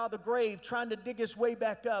stuck up out of the grave, trying to dig his way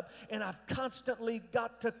back up, and I've constantly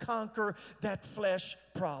got to conquer that flesh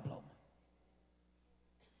problem.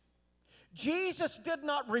 Jesus did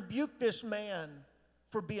not rebuke this man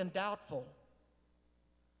for being doubtful,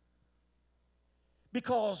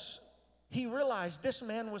 because he realized this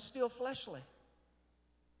man was still fleshly.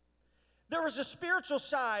 There was a spiritual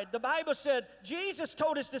side. The Bible said, Jesus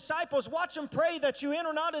told his disciples, watch and pray that you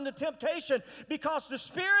enter not into temptation, because the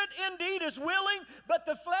spirit indeed is willing, but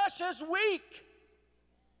the flesh is weak.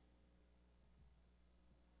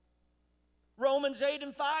 Romans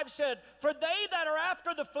 8:5 said, for they that are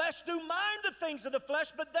after the flesh do mind the things of the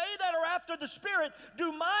flesh, but they that are after the Spirit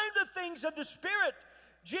do mind the things of the Spirit.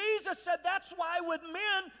 Jesus said that's why with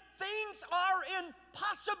men things are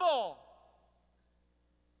impossible,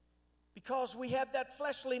 because we have that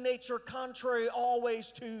fleshly nature contrary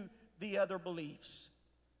always to the other beliefs.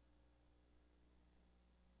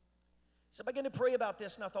 So I began to pray about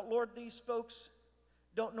this, and I thought, Lord, these folks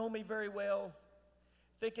don't know me very well,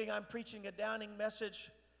 thinking I'm preaching a downing message.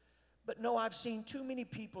 But no, I've seen too many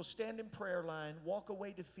people stand in prayer line, walk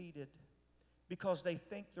away defeated because they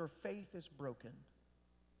think their faith is broken.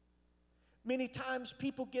 Many times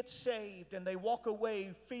people get saved and they walk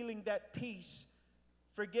away feeling that peace,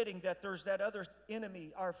 forgetting that there's that other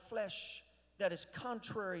enemy, our flesh, that is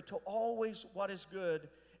contrary to always what is good,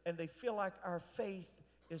 and they feel like our faith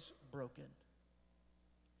is broken.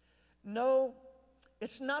 No,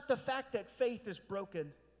 it's not the fact that faith is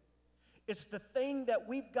broken. It's the thing that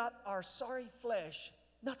we've got our sorry flesh,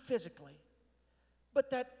 not physically, but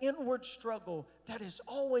that inward struggle that is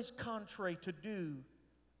always contrary to do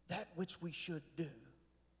that which we should do.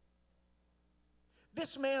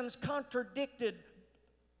 This man's contradicted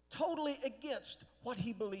totally against what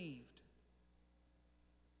he believed.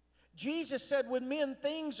 Jesus said, when men,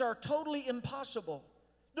 things are totally impossible.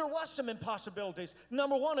 There was some impossibilities.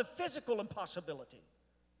 Number one, a physical impossibility.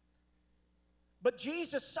 But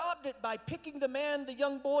Jesus solved it by picking the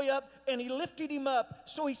young boy up, and he lifted him up.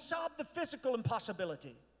 So he solved the physical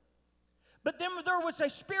impossibility. But then there was a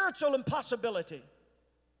spiritual impossibility.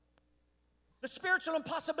 The spiritual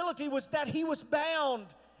impossibility was that he was bound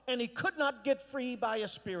and he could not get free by a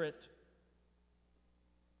spirit.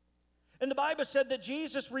 And the Bible said that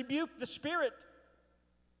Jesus rebuked the spirit.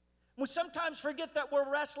 We sometimes forget that we're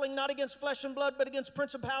wrestling not against flesh and blood, but against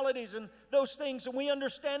principalities and those things, and we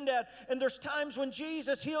understand that. And there's times when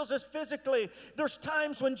Jesus heals us physically. There's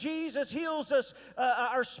times when Jesus heals us,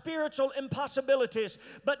 our spiritual impossibilities.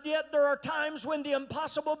 But yet there are times when the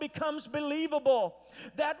impossible becomes believable,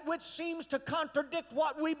 that which seems to contradict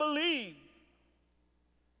what we believe.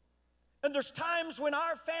 And there's times when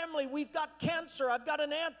our family, we've got cancer. I've got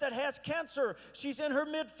an aunt that has cancer. She's in her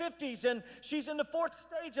mid-50s, and she's in the 4th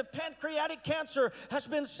stage of pancreatic cancer, has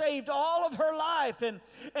been saved all of her life.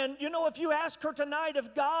 And you know, if you ask her tonight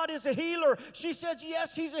if God is a healer, she says,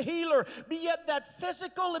 yes, He's a healer. But yet that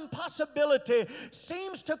physical impossibility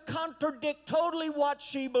seems to contradict totally what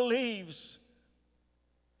she believes.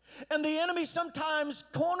 And the enemy sometimes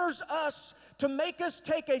corners us to make us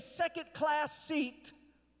take a second-class seat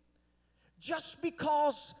just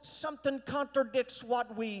because something contradicts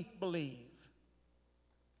what we believe.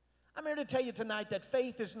 I'm here to tell you tonight that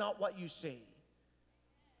faith is not what you see.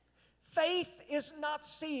 Faith is not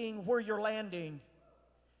seeing where you're landing.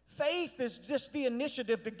 Faith is just the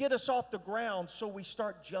initiative to get us off the ground so we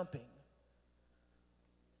start jumping.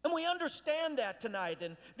 And we understand that tonight.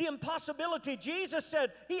 And the impossibility, Jesus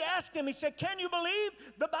said, He asked him, He said, can you believe?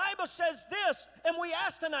 The Bible says this, and we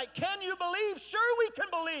ask tonight, can you believe? Sure we can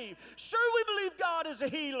believe. Sure we believe God is a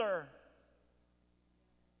healer.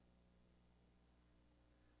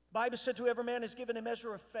 The Bible said to every man is given a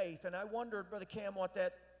measure of faith. And I wondered, Brother Cam, what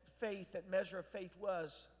that faith, that measure of faith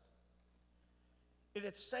was. It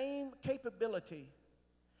had same capability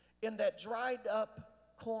in that dried up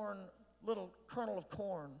corn, little kernel of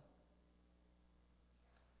corn.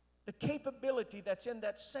 The capability that's in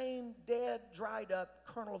that same dead, dried up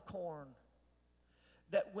kernel of corn,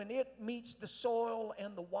 that when it meets the soil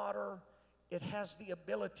and the water, it has the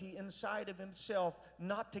ability inside of himself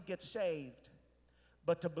not to get saved,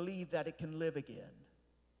 but to believe that it can live again.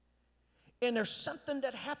 And there's something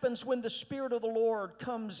that happens when the Spirit of the Lord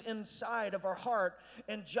comes inside of our heart.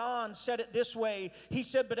 And John said it this way. He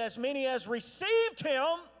said, but as many as received Him,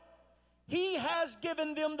 He has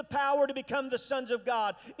given them the power to become the sons of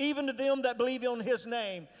God, even to them that believe on His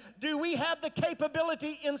name. Do we have the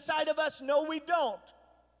capability inside of us? No, we don't.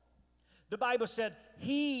 The Bible said,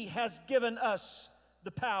 He has given us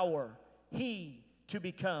the power, He, to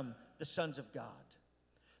become the sons of God.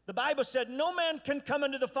 The Bible said, no man can come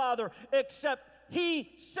unto the Father except He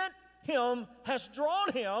sent Him, has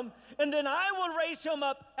drawn him, and then I will raise him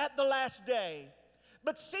up at the last day.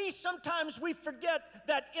 But see, sometimes we forget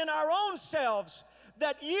that in our own selves,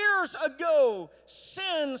 that years ago,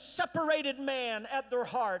 sin separated man at their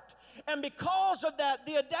heart. And because of that,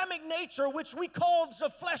 the Adamic nature, which we call the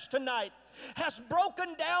flesh tonight, has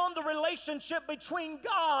broken down the relationship between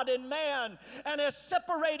God and man and has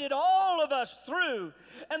separated all of us through.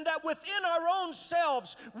 And that within our own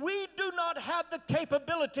selves, we do not have the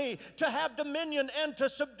capability to have dominion and to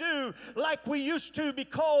subdue like we used to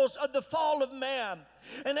because of the fall of man.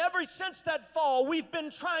 And ever since that fall, we've been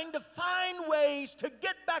trying to find ways to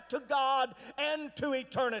get back to God and to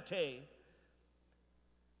eternity.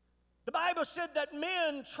 The Bible said that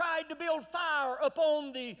men tried to build fire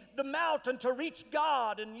upon the mountain to reach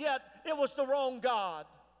God, and yet it was the wrong God.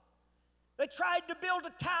 They tried to build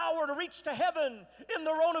a tower to reach to heaven in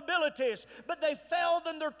their own abilities, but they failed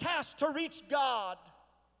in their task to reach God.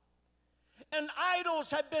 And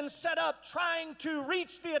idols have been set up trying to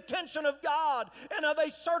reach the attention of God and of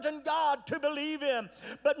a certain God to believe in.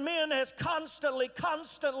 But men has constantly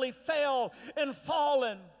failed and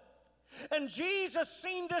fallen. And Jesus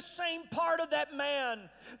seen this same part of that man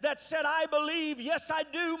that said, I believe, yes I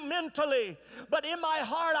do mentally, but in my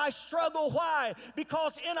heart I struggle. Why?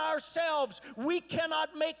 Because in ourselves we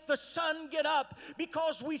cannot make the sun get up,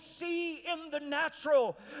 because we see in the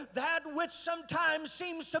natural that which sometimes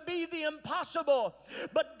seems to be the impossible.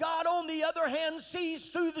 But God, on the other hand, sees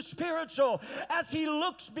through the spiritual. As He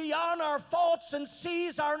looks beyond our faults and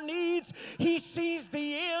sees our needs, He sees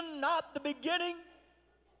the end, not the beginning.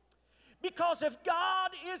 Because if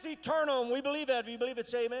God is eternal, and we believe that, we believe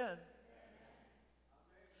it's amen,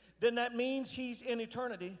 then that means He's in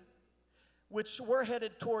eternity, which we're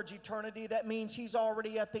headed towards eternity. That means He's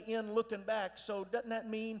already at the end looking back. So doesn't that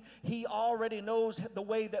mean He already knows the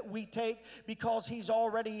way that we take? Because He's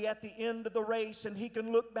already at the end of the race, and He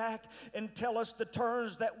can look back and tell us the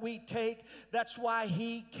turns that we take. That's why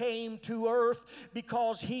He came to earth,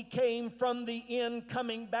 because He came from the end,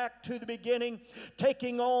 coming back to the beginning,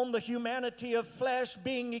 taking on the humanity of flesh,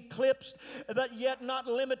 being eclipsed, but yet not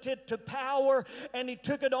limited to power. And He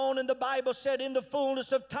took it on, and the Bible said, in the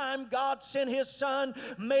fullness of time, God sent His Son,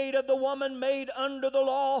 made of the woman, made under the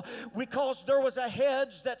law, because there was a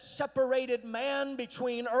hedge that separated man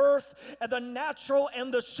between earth and the natural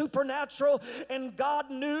and the supernatural. And God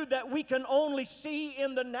knew that we can only see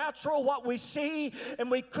in the natural what we see, and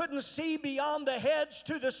we couldn't see beyond the hedge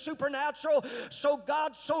to the supernatural. So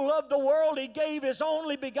God so loved the world, He gave His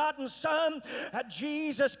only begotten Son.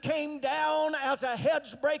 Jesus came down as a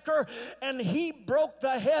hedge breaker, and He broke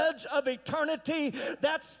the hedge of eternity.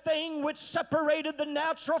 That's thing which separated the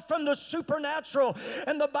natural from the supernatural.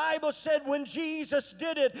 And the Bible said when Jesus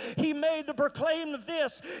did it, He made the proclaim of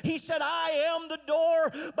this. He said, I am the door.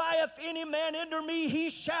 By if any man enter me, he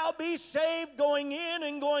shall be saved, going in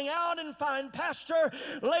and going out and find pasture.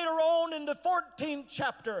 Later on in the 14th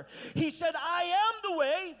chapter, He said, I am the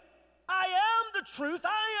way, I am the truth,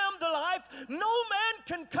 I am the life. No man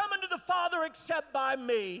can come into the Father except by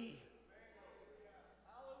me.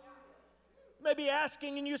 You may be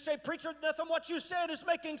asking, and you say, preacher, nothing what you said is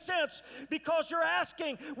making sense, because you're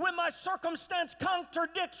asking, when my circumstance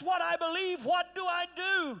contradicts what I believe, what do I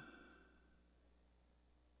do?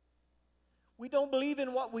 We don't believe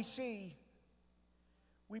in what we see.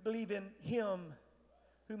 We believe in Him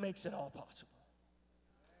who makes it all possible.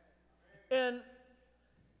 And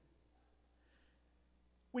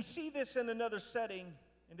we see this in another setting,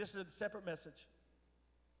 and this is a separate message.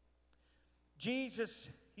 Jesus,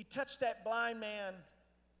 He touched that blind man,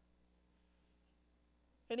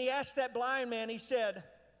 and He asked that blind man, He said,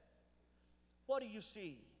 what do you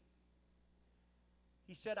see?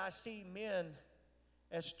 He said, I see men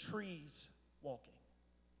as trees walking.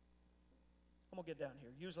 I'm going to get down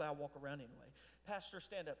here. Usually I walk around anyway. Pastor,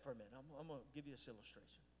 stand up for a minute. I'm going to give you this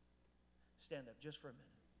illustration. Stand up just for a minute.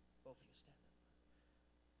 Both of you stand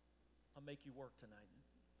up. I'll make you work tonight.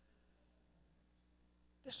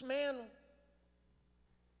 This man,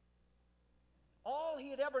 all he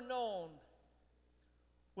had ever known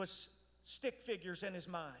was stick figures in his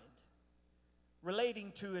mind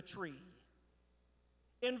relating to a tree.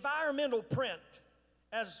 Environmental print,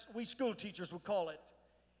 as we school teachers would call it,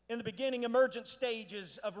 in the beginning emergent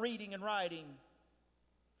stages of reading and writing.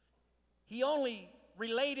 He only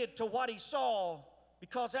related to what he saw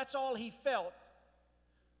because that's all he felt.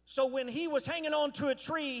 So when he was hanging on to a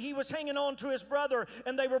tree, he was hanging on to his brother,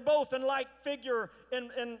 and they were both in like figure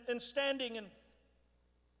and standing. And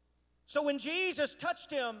so when Jesus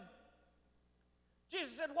touched him,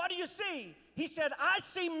 Jesus said, what do you see? He said, I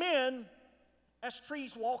see men as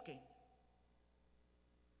trees walking.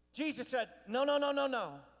 Jesus said, no.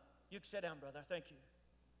 You can sit down, brother. Thank you.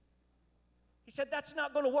 He said, that's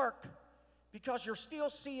not going to work because you're still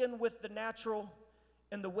seeing with the natural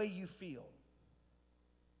and the way you feel.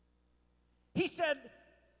 He said,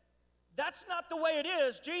 that's not the way it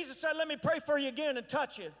is. Jesus said, let me pray for you again and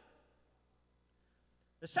touch you.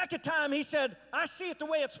 The second time he said, I see it the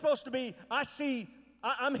way it's supposed to be.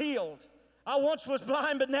 I'm healed. I once was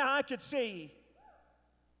blind, but now I could see.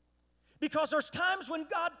 Because there's times when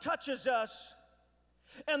God touches us,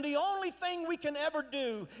 and the only thing we can ever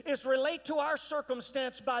do is relate to our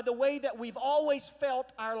circumstance by the way that we've always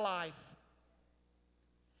felt our life.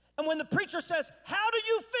 And when the preacher says, how do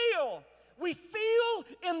you feel? We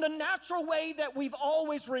feel in the natural way that we've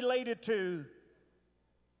always related to.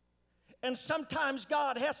 And sometimes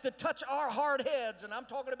God has to touch our hard heads, and I'm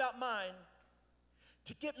talking about mine,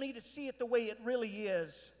 to get me to see it the way it really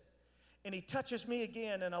is. And he touches me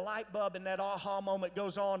again, and a light bulb in that aha moment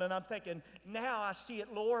goes on, and I'm thinking, now I see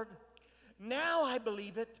it, Lord. Now I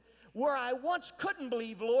believe it. Where I once couldn't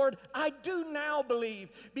believe, Lord, I do now believe,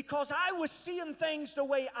 because I was seeing things the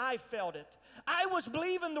way I felt it. I was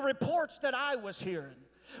believing the reports that I was hearing.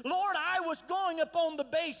 Lord, I was going up on the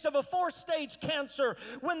base of a 4-stage cancer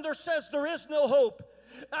when there says there is no hope.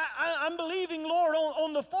 I'm believing, Lord,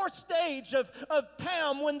 on the 4th stage of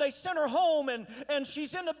Pam when they sent her home and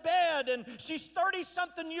she's in a bed and she's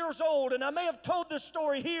 30-something years old. And I may have told this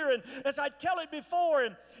story here and as I tell it before.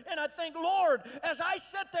 And I think, Lord, as I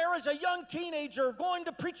sat there as a young teenager going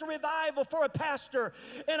to preach a revival for a pastor,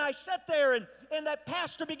 and I sat there and that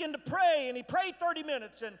pastor began to pray, and he prayed 30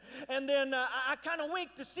 minutes, and then I kind of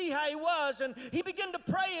winked to see how he was, and he began to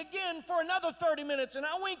pray again for another 30 minutes, and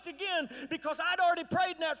I winked again because I'd already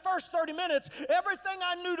prayed in that first 30 minutes everything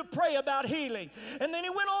I knew to pray about healing. And then he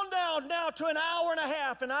went on down now to an hour and a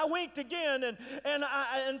half, and I winked again, and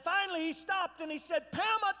finally he stopped and he said, Pam,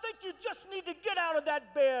 I think you just need to get out of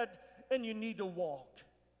that bed and you need to walk.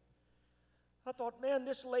 I thought, man,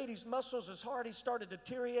 this lady's muscles is already started to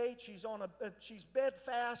deteriorate. She's bed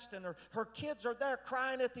fast, and her kids are there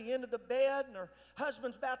crying at the end of the bed, and her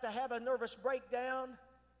husband's about to have a nervous breakdown.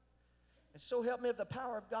 And so help me if the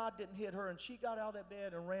power of God didn't hit her, and she got out of that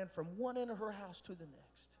bed and ran from one end of her house to the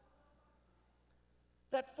next.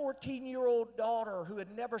 That 14-year-old daughter who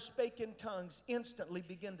had never spake in tongues instantly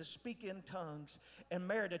began to speak in tongues and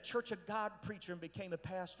married a Church of God preacher and became a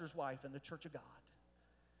pastor's wife in the Church of God.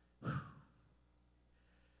 Whew.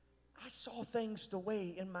 I saw things the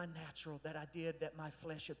way in my natural that I did that my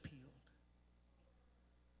flesh appealed.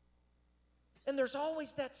 And there's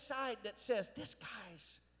always that side that says, this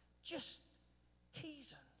guy's just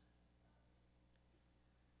teasing.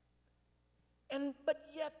 But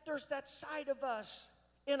yet there's that side of us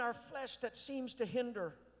in our flesh that seems to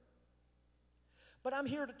hinder. But I'm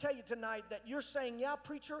here to tell you tonight that you're saying, yeah,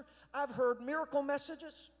 preacher, I've heard miracle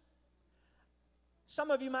messages. Some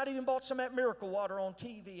of you might even bought some of that miracle water on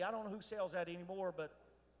TV. I don't know who sells that anymore, but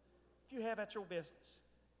if you have, that's your business.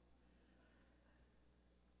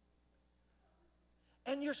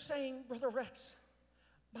 And you're saying, Brother Rex,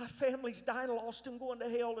 my family's dying, lost, and going to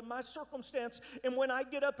hell in my circumstance. And when I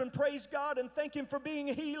get up and praise God and thank Him for being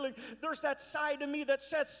healing, there's that side of me that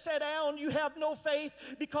says, sit down, you have no faith,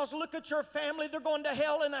 because look at your family, they're going to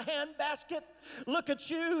hell in a handbasket. Look at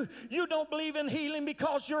you, you don't believe in healing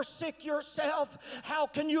because you're sick yourself. How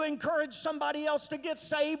can you encourage somebody else to get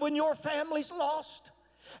saved when your family's lost?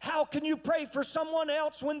 How can you pray for someone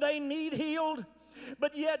else when they need healed?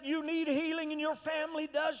 But yet you need healing and your family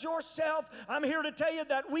does yourself. I'm here to tell you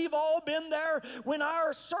that we've all been there when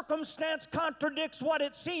our circumstance contradicts what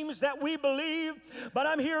it seems that we believe. But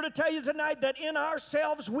I'm here to tell you tonight that in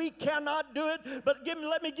ourselves we cannot do it. But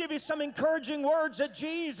let me give you some encouraging words that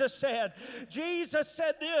Jesus said. Jesus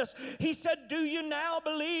said this. He said, do you now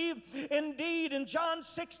believe? Indeed, in John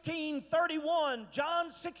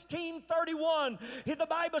 16:31, the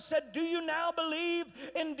Bible said, do you now believe?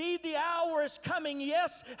 Indeed, the hour is coming.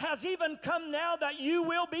 Yes, has even come now that you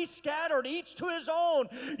will be scattered, each to his own.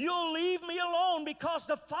 You'll leave me alone because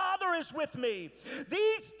the Father is with me.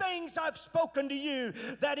 These things I've spoken to you,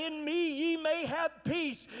 that in me ye may have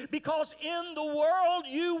peace, because in the world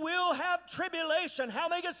you will have tribulation. How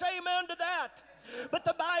many can say amen to that? But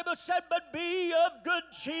the Bible said, but be of good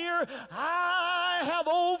cheer. I have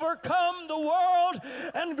overcome the world,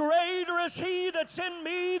 and greater is He that's in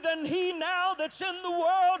me than he now that's in the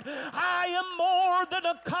world. I am more than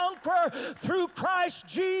a conqueror through Christ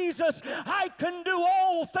Jesus. I can do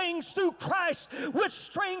all things through Christ, which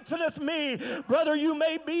strengtheneth me. Brother, you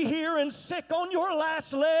may be here and sick on your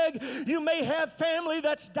last leg. You may have family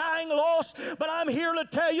that's dying lost, but I'm here to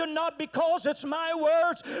tell you, not because it's my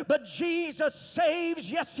words, but Jesus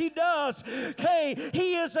saves. Yes, He does. Okay,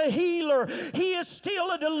 He is a healer. He is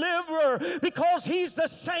still a deliverer, because He's the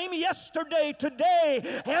same yesterday,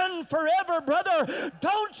 today, and forever. Brother,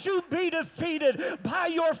 don't you be defeated by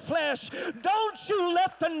your flesh. Don't you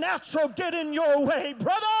let the natural get in your way.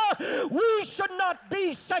 Brother, we should not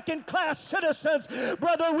be second-class citizens.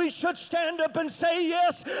 Brother, we should stand up and say,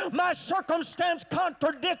 yes, my circumstance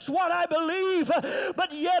contradicts what I believe,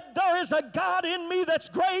 but yet there is a God in me that's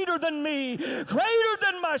greater than me, greater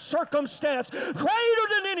than my circumstance, greater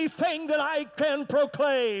than anything that I can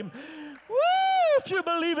proclaim. Woo! If you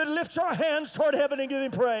believe it, lift your hands toward heaven and give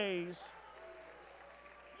Him praise.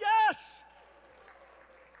 Yes!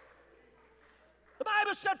 The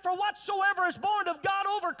Bible said, for whatsoever is born of God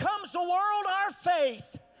overcomes the world, our faith.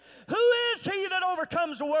 Who is he that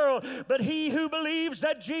overcomes the world? But he who believes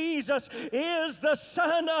that Jesus is the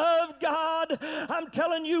Son of God. I'm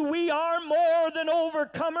telling you, we are more than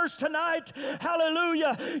overcomers tonight.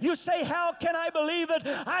 Hallelujah. You say, how can I believe it?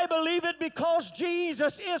 I believe it because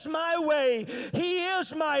Jesus is my way. He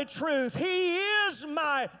is my truth. He is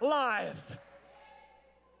my life.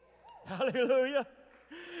 Hallelujah.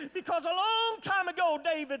 Because a long time ago,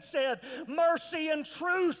 David said, mercy and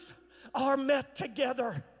truth are met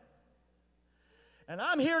together. And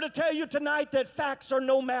I'm here to tell you tonight that facts are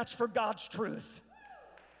no match for God's truth.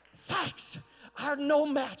 Facts are no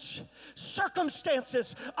match.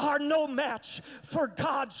 Circumstances are no match for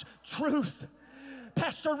God's truth.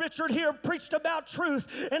 Pastor Richard here preached about truth,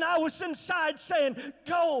 and I was inside saying,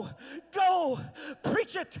 go,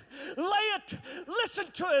 preach it, lay it, listen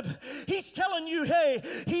to him. He's telling you, hey,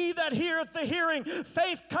 he that heareth the hearing,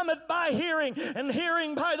 faith cometh by hearing, and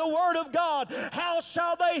hearing by the word of God. How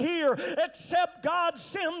shall they hear except God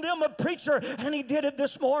send them a preacher? And he did it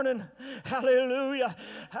this morning. Hallelujah,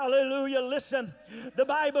 hallelujah. Listen, the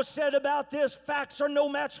Bible said about this, facts are no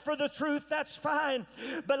match for the truth. That's fine.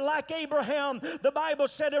 But like Abraham, the Bible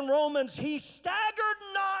said in Romans, he staggered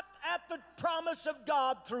not at the promise of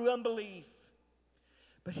God through unbelief,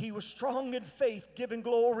 but he was strong in faith, giving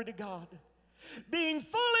glory to God, being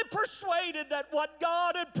fully persuaded that what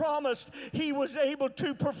God had promised, he was able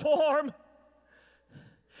to perform.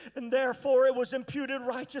 And therefore it was imputed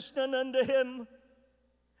righteousness unto him.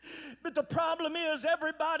 But the problem is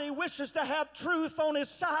everybody wishes to have truth on his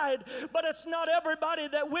side, but it's not everybody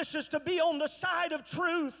that wishes to be on the side of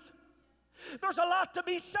truth. There's a lot to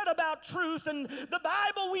be said about truth, and the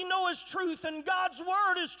Bible we know is truth, and God's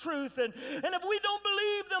Word is truth. And if we don't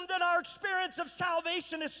believe them, then our experience of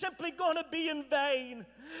salvation is simply going to be in vain.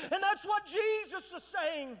 And that's what Jesus is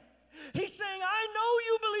saying. He's saying, I know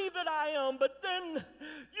you believe that I am, but then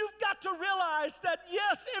you've got to realize that,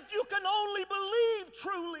 yes, if you can only believe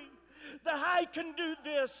truly that I can do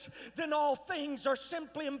this, then all things are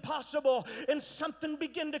simply impossible. And something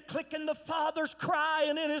began to click in the Father's cry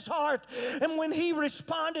and in his heart. And when he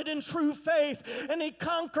responded in true faith and he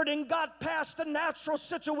conquered and got past the natural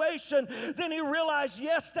situation, then he realized,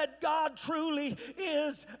 yes, that God truly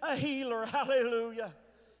is a healer. Hallelujah.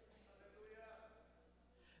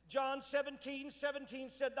 John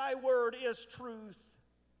 17:17 said, thy word is truth.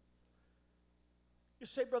 You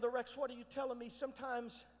say, Brother Rex, what are you telling me?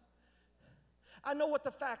 Sometimes I know what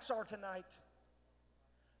the facts are tonight.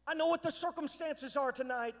 I know what the circumstances are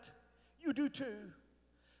tonight. You do too.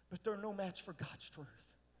 But they're no match for God's truth.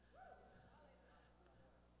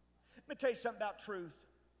 Let me tell you something about truth.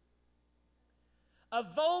 A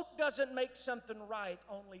vote doesn't make something right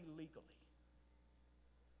only legally.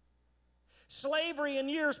 Slavery in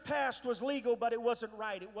years past was legal, but it wasn't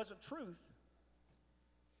right. It wasn't truth.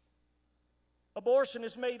 Abortion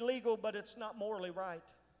is made legal, but it's not morally right.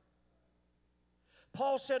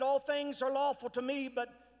 Paul said, all things are lawful to me, but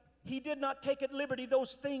he did not take at liberty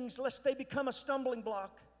those things lest they become a stumbling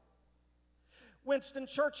block. Winston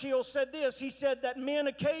Churchill said this. He said that men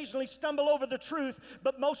occasionally stumble over the truth,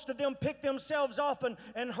 but most of them pick themselves off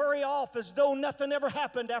and hurry off as though nothing ever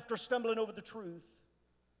happened after stumbling over the truth.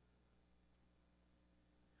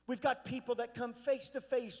 We've got people that come face to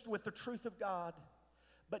face with the truth of God,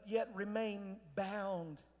 but yet remain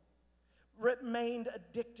bound, remained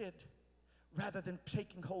addicted, rather than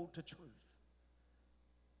taking hold to truth.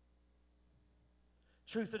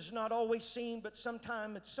 Truth is not always seen, but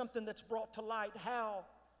sometimes it's something that's brought to light. How?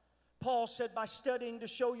 Paul said, by studying to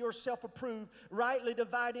show yourself approved, rightly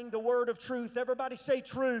dividing the word of truth. Everybody say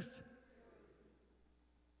truth.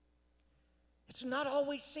 It's not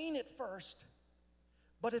always seen at first,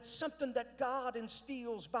 but it's something that God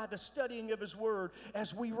instills by the studying of His Word.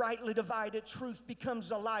 As we rightly divide it, truth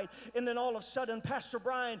becomes a light. And then all of a sudden, Pastor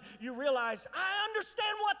Brian, you realize, I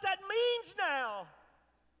understand what that means now.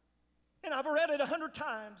 And I've read it 100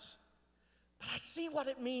 times, but I see what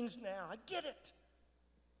it means now. I get it.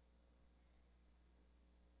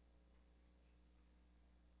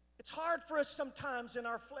 It's hard for us sometimes in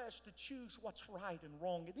our flesh to choose what's right and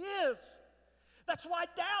wrong. It is. That's why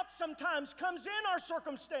doubt sometimes comes in our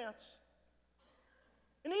circumstance.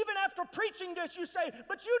 And even after preaching this, you say,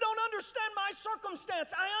 but you don't understand my circumstance.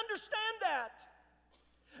 I understand that.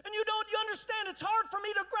 And you understand it's hard for me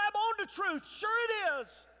to grab onto truth. Sure it is.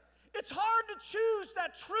 It's hard to choose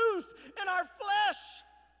that truth in our flesh.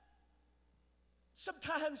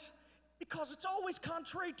 Sometimes because it's always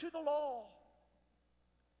contrary to the law.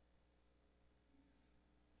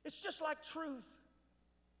 It's just like truth.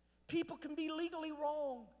 People can be legally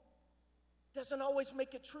wrong. Doesn't always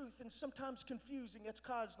make it truth, and sometimes confusing. It's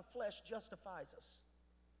because the flesh justifies us.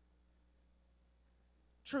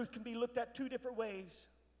 Truth can be looked at two different ways.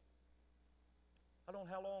 I don't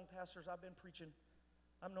know how long, pastors, I've been preaching.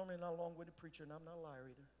 I'm normally not a long-winded preacher, and I'm not a liar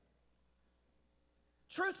either.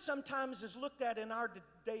 Truth sometimes is looked at in our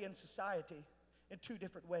day in society in two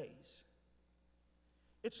different ways.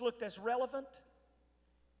 It's looked as relevant.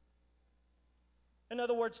 In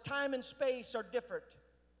other words, time and space are different.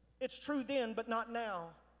 It's true then, but not now.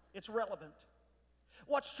 It's relevant.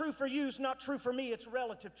 What's true for you is not true for me. It's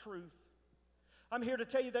relative truth. I'm here to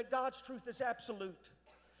tell you that God's truth is absolute.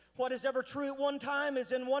 What is ever true at one time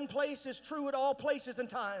is in one place is true at all places and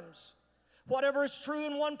times. Whatever is true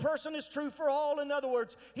in one person is true for all. In other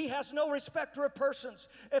words, He has no respecter of persons.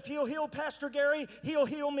 If He'll heal Pastor Gary, He'll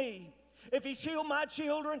heal me. If He's healed my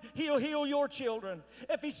children, He'll heal your children.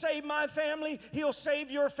 If He saved my family, He'll save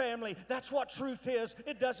your family. That's what truth is.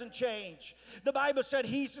 It doesn't change. The Bible said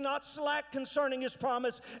He's not slack concerning His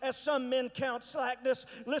promise, as some men count slackness.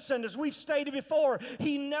 Listen, as we've stated before,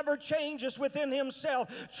 He never changes within Himself.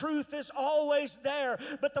 Truth is always there.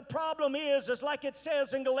 But the problem is like it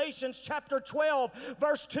says in Galatians chapter 12,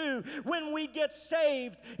 verse 2, when we get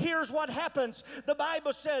saved, here's what happens. The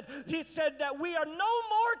Bible said, it said that we are no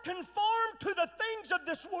more conformed to the things of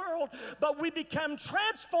this world, but we become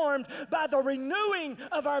transformed by the renewing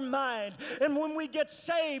of our mind. And when we get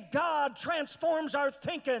saved, God transforms our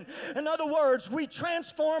thinking. In other words, we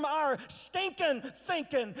transform our stinking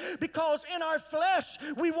thinking, because in our flesh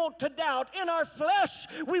we want to doubt. In our flesh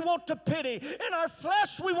we want to pity. In our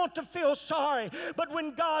flesh we want to feel sorry. But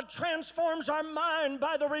when God transforms our mind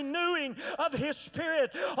by the renewing of His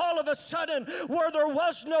Spirit, all of a sudden, where there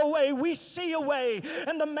was no way, we see a way.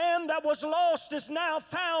 And the man that was lost is now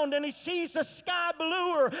found, and he sees the sky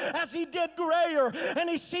bluer as he did grayer, and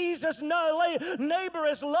he sees his neighbor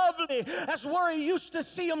as lovely as where he used to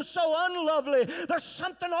see him so unlovely. There's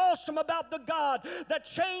something awesome about the God that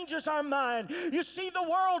changes our mind. You see, the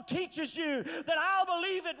world teaches you that I'll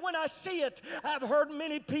believe it when I see it. I've heard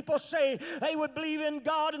many people say they would believe in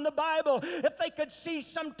God and the Bible if they could see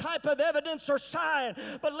some type of evidence or sign.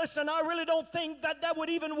 But listen, I really don't think that would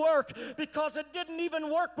even work, because it didn't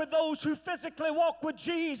even work with those who physically walked with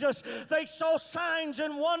Jesus. They saw signs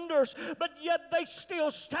and wonders, but yet they still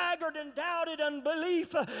staggered and doubted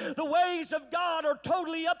unbelief. The ways of God are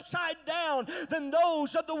totally upside down than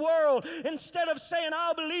those of the world. Instead of saying,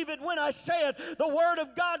 I'll believe it when I say it, the Word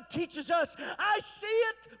of God teaches us, I see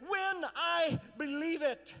it when I believe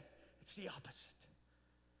it. It's the opposite.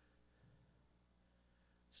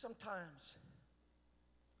 Sometimes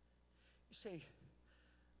you say,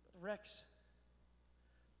 Rex,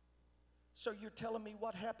 so you're telling me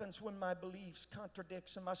what happens when my beliefs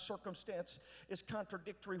contradicts and my circumstance is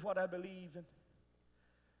contradictory what I believe? And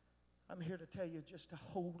I'm here to tell you just to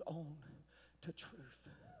hold on to truth.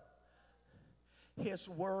 His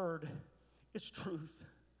Word is truth.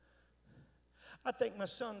 I think my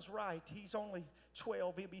son's right. He's only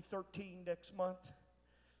 12. He'll be 13 next month.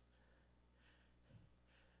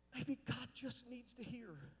 Maybe God just needs to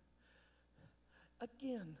hear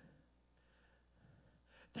again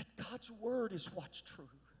that God's Word is what's true.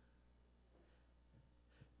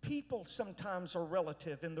 People sometimes are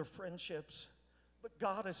relative in their friendships, but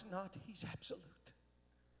God is not. He's absolute.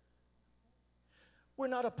 We're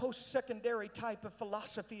not a post-secondary type of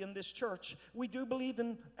philosophy in this church. We do believe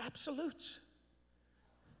in absolutes.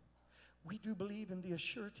 We do believe in the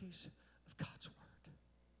sureties of God's Word.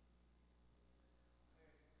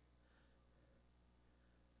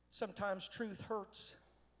 Sometimes truth hurts.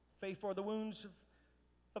 Faith for the wounds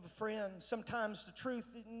of a friend. Sometimes the truth,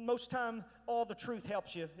 most time, all the truth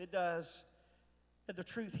helps you. It does. And the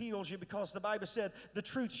truth heals you, because the Bible said, the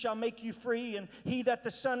truth shall make you free, and he that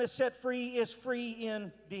the Son has set free is free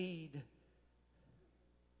indeed.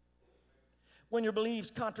 When your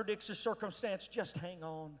beliefs contradicts the circumstance, just hang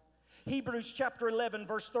on. Hebrews chapter 11,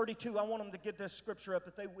 verse 32. I want them to get this scripture up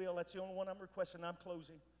if they will. That's the only one I'm requesting. I'm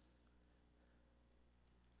closing.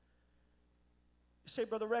 You say,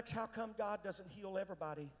 Brother Rex, how come God doesn't heal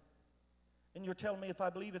everybody? And you're telling me if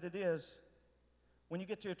I believe it, it is. When you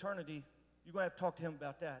get to eternity, you're going to have to talk to Him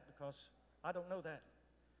about that, because I don't know that.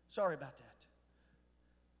 Sorry about that.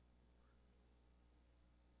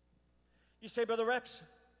 You say, Brother Rex,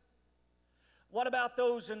 what about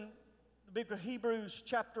those in the book of Hebrews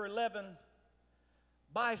chapter 11?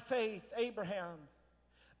 By faith, Abraham.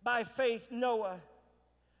 By faith, Noah.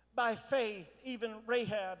 By faith, even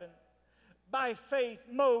Rahab. And by faith,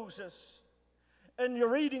 Moses. And you're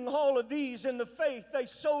reading all of these in the faith. They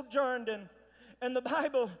sojourned in the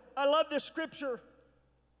Bible. I love this scripture.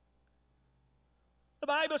 The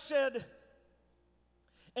Bible said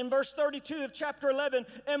in verse 32 of chapter 11,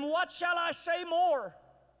 and what shall I say more?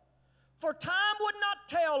 For time would not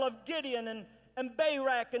tell of Gideon and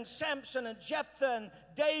Barak and Samson and Jephthah and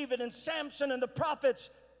David and Samson and the prophets,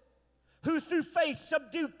 who through faith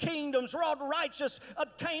subdued kingdoms, wrought righteous,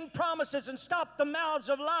 obtained promises, and stopped the mouths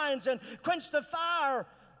of lions, and quenched the fire,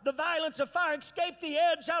 the violence of fire, escaped the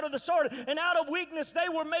edge out of the sword, and out of weakness they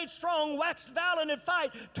were made strong, waxed valiant in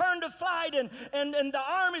fight, turned to flight, and the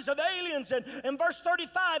armies of aliens. And verse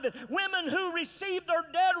 35, and women who received their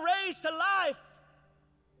dead raised to life.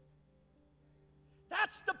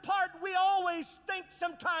 That's the part we always think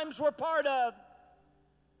sometimes we're part of.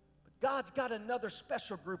 God's got another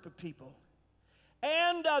special group of people.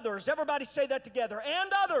 And others. Everybody say that together.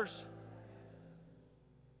 And others.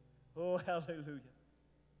 Oh, hallelujah.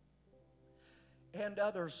 And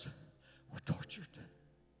others were tortured.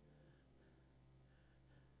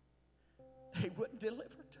 They weren't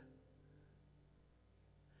delivered.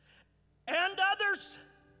 And others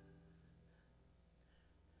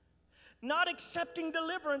not accepting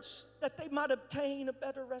deliverance that they might obtain a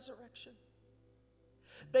better resurrection.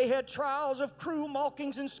 They had trials of cruel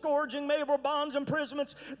mockings and scourging, many were bonds,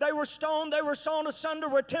 imprisonments. They were stoned, they were sawn asunder,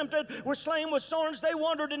 were tempted, were slain with swords. They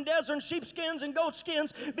wandered in deserts, sheepskins and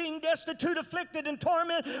goatskins, being destitute, afflicted, and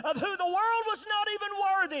torment, of who the world was not even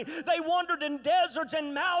worthy. They wandered in deserts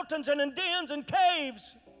and mountains and in dens and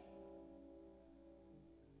caves.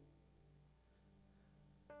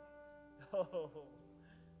 Oh,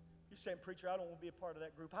 you're saying, preacher, I don't want to be a part of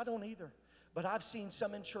that group. I don't either. But I've seen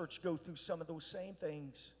some in church go through some of those same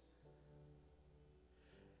things.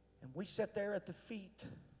 And we sit there at the feet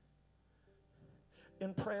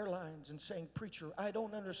in prayer lines and saying, preacher, I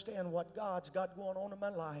don't understand what God's got going on in my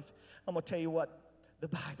life. I'm going to tell you what the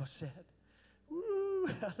Bible said. Woo,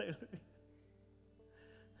 hallelujah.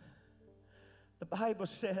 The Bible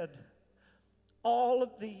said, all of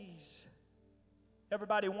these,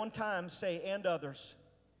 everybody one time say, and others.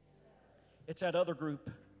 It's that other group.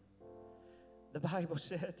 The Bible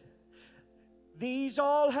said, these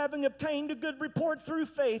all having obtained a good report through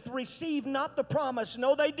faith, received not the promise.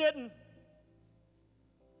 No, they didn't.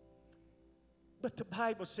 But the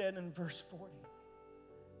Bible said in verse 40,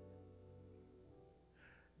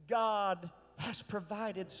 God has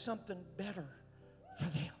provided something better for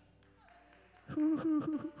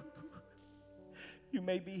them. You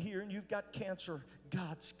may be here and you've got cancer.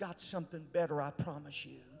 God's got something better, I promise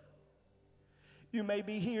you. You may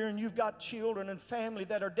be here and you've got children and family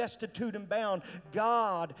that are destitute and bound.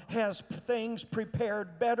 God has things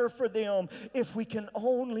prepared better for them if we can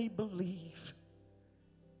only believe.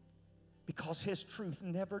 Because His truth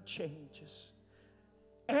never changes.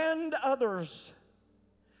 And others.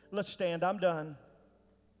 Let's stand. I'm done.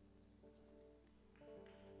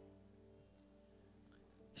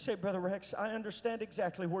 You say, Brother Rex, I understand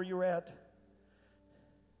exactly where you're at.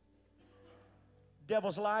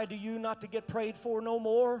 Devils lie to you not to get prayed for no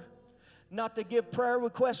more, not to give prayer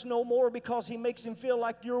requests no more, because he makes him feel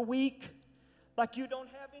like you're weak, like you don't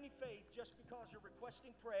have any faith just because you're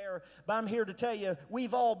requesting prayer. But I'm here to tell you,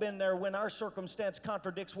 we've all been there when our circumstance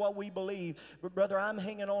contradicts what we believe. But brother, I'm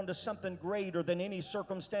hanging on to something greater than any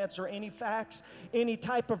circumstance or any facts, any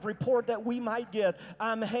type of report that we might get.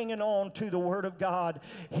 I'm hanging on to the Word of God.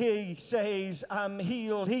 He says I'm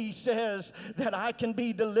healed. He says that I can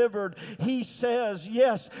be delivered. He says,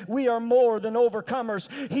 yes, we are more than overcomers.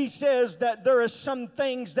 He says that there are some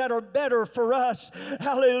things that are better for us.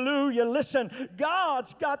 Hallelujah. Listen,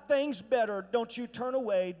 God's got things better. Don't you turn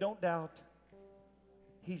away. Don't doubt.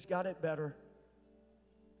 He's got it better.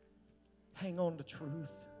 Hang on to truth.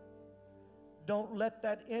 Don't let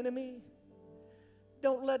that enemy,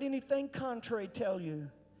 don't let anything contrary tell you.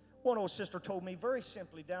 One old sister told me very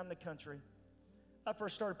simply down in the country. I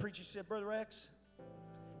first started preaching. She said, Brother Rex,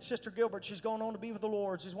 Sister Gilbert, she's gone on to be with the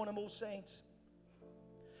Lord. She's one of them old saints.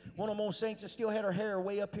 One of them old saints that still had her hair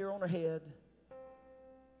way up here on her head.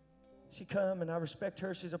 She come, and I respect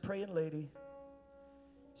her. She's a praying lady.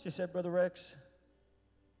 She said, Brother Rex,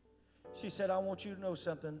 she said, I want you to know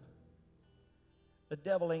something. The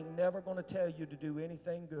devil ain't never going to tell you to do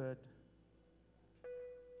anything good.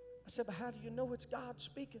 I said, but how do you know it's God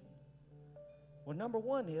speaking? Well, number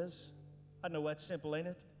one is, I know that's simple, ain't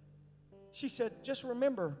it? She said, just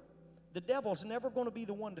remember, the devil's never going to be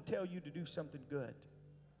the one to tell you to do something good.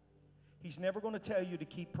 He's never going to tell you to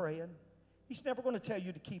keep praying. He's never going to tell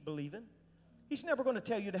you to keep believing. He's never going to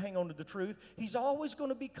tell you to hang on to the truth. He's always going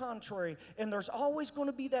to be contrary. And there's always going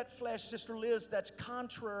to be that flesh, Sister Liz, that's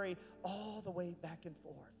contrary all the way back and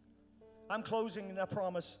forth. I'm closing, and I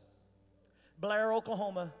promise. Blair,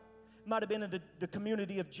 Oklahoma, might have been in the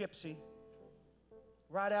community of Gypsy.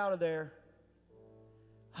 Right out of there.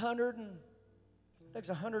 I think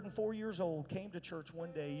 104 years old, came to church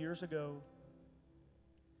one day years ago.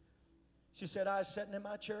 She said, I was sitting in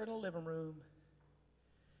my chair in the living room.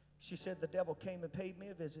 She said, the devil came and paid me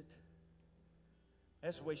a visit.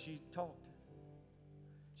 That's the way she talked.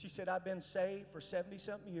 She said, I've been saved for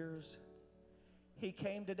 70-something years. He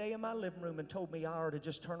came today in my living room and told me I ought to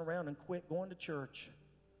just turn around and quit going to church.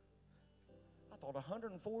 I thought,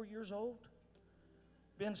 104 years old?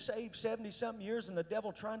 Been saved 70-something years and the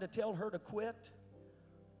devil trying to tell her to quit?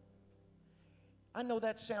 I know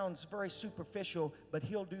that sounds very superficial, but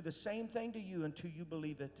he'll do the same thing to you until you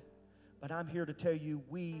believe it. But I'm here to tell you,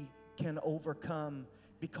 we can overcome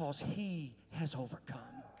because he has overcome.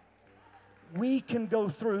 We can go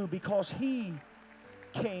through because he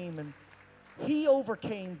came and he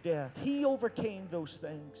overcame death. He overcame those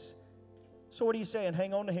things. So what are you saying?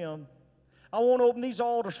 Hang on to him. I want to open these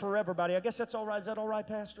altars for everybody. I guess that's all right. Is that all right,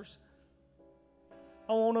 pastors?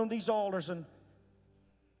 I want to open these altars, and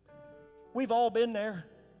we've all been there.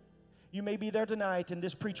 You may be there tonight, and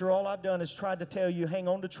this preacher, all I've done is tried to tell you, hang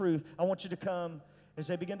on to truth. I want you to come as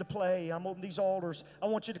they begin to play. I'm opening these altars. I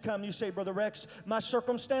want you to come. You say, Brother Rex, my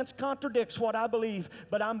circumstance contradicts what I believe,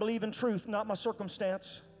 but I'm believing truth, not my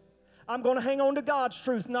circumstance. I'm going to hang on to God's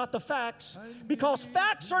truth, not the facts, because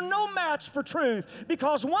facts are no match for truth,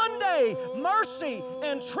 because one day mercy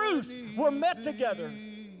and truth were met together.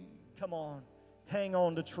 Come on. Hang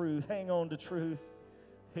on to truth. Hang on to truth.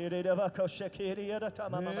 Every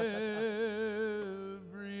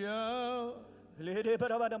hour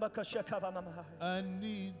I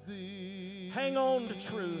need thee. Hang on to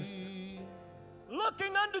truth.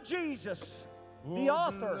 Looking unto Jesus, the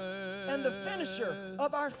author and the finisher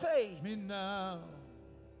of our faith. Me now,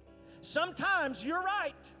 sometimes you're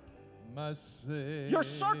right. my Savior, your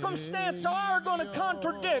circumstances are going to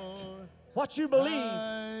contradict what you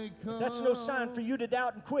believe. That's no sign for you to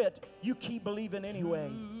doubt and quit. You keep believing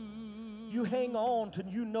anyway. You hang on till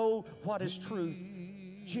you know what is truth.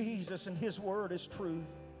 Jesus and his word is truth.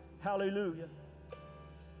 Hallelujah.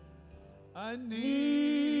 I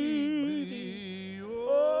need thee.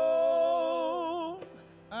 Oh,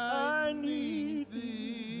 I need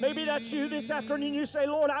thee. Maybe that's you this afternoon. You say,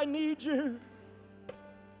 Lord, I need you.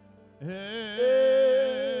 Every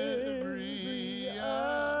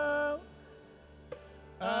hour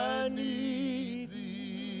I need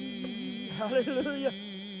thee. Hallelujah.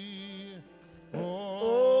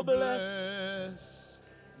 Oh, bless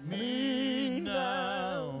me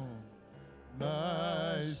now,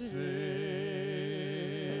 my Savior.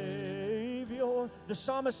 The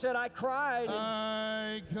psalmist said, I cried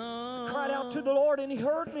I cried out to the Lord, and he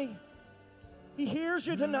heard me. He hears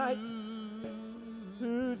you tonight.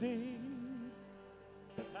 To thee.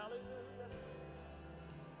 Hallelujah.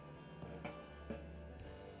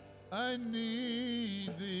 I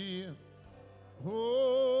need thee.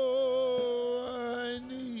 Oh, I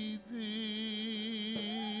need thee.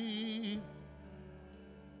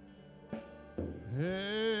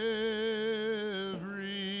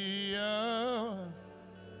 Every hour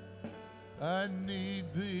I need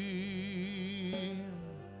thee.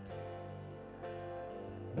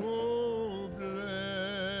 Oh,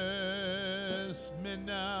 bless me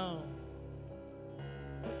now,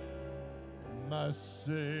 my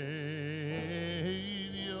Savior.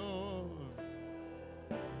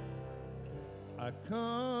 I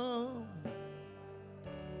come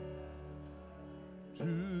to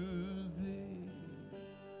thee.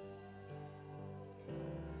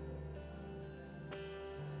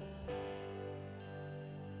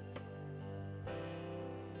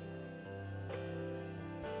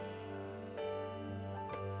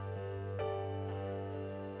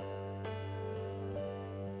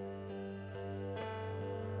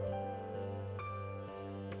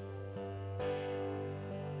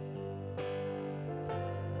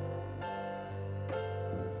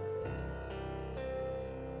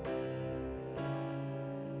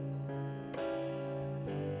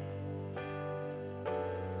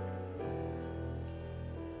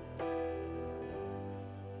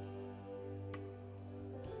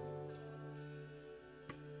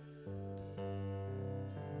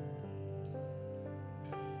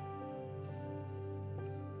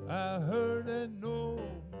 I heard an old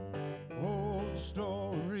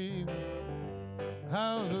story,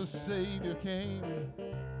 how the Savior came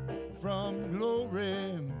from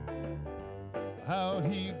glory, how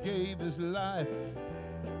he gave his life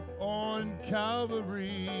on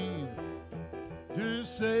Calvary to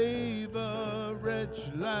save a wretch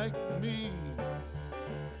like me.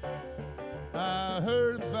 I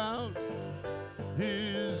heard about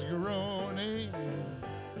his groaning,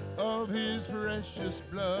 of his precious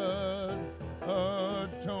blood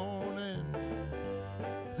atoning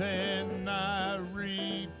Then I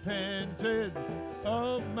repented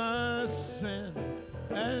of my sin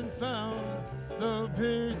and found the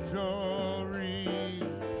victory.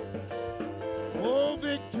 Oh,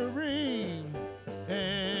 victory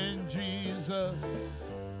in Jesus,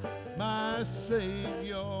 my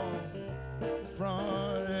Savior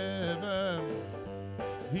forever.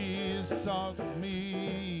 He sought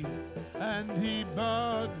me and He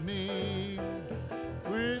bought me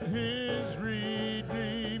with His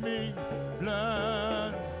redeeming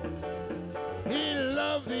blood. He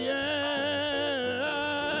loved the air,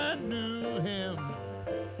 I knew Him,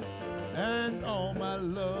 and all my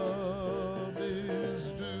love is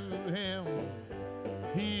to Him.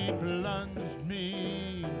 He plunged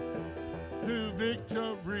me to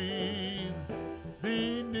victory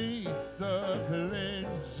beneath the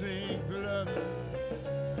cleansing flood.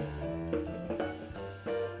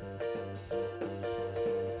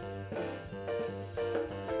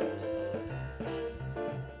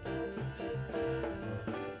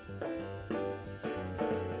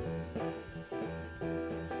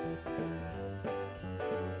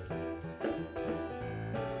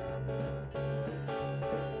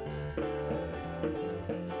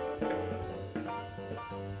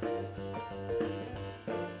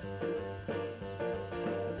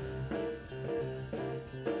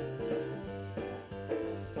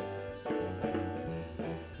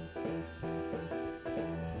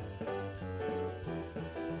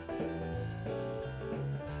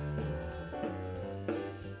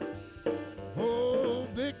 Oh,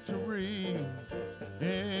 victory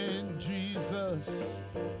in Jesus,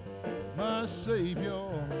 my Savior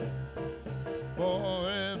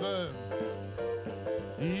forever.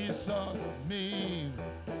 He sought me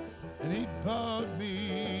and He bought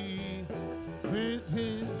me with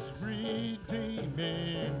His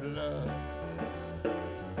redeeming blood.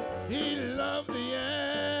 He loved the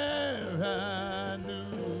air, I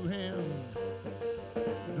knew Him,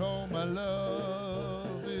 and all my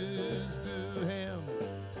love is to Him.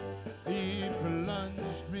 He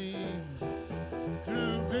plunged me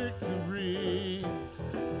to victory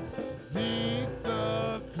beneath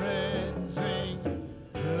the cleansing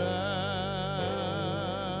blood.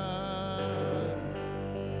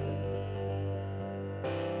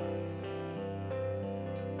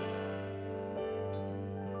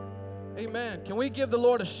 Amen. Can we give the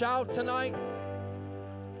Lord a shout tonight?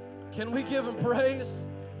 Can we give Him praise?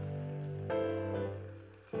 Okay.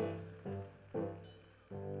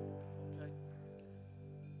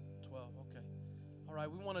 12, okay. All right,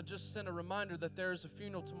 we want to just send a reminder that there is a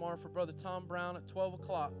funeral tomorrow for Brother Tom Brown at 12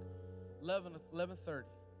 o'clock, 11:30.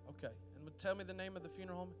 Okay. And tell me the name of the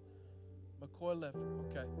funeral home? McCoy Leffer.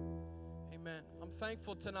 Okay. Amen. I'm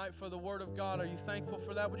thankful tonight for the Word of God. Are you thankful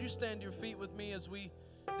for that? Would you stand to your feet with me as we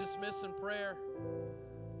dismiss in prayer?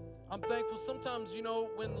 I'm thankful. Sometimes, you know,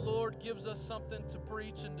 when the Lord gives us something to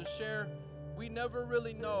preach and to share, we never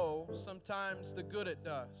really know sometimes the good it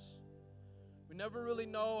does. We never really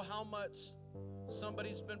know how much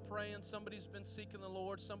somebody's been praying, somebody's been seeking the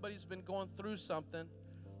Lord, somebody's been going through something.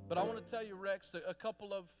 But I want to tell you, Rex, a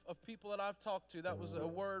couple of people that I've talked to, that was a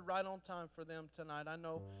word right on time for them tonight, I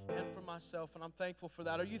know, and for myself, and I'm thankful for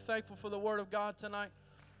that. Are you thankful for the Word of God tonight?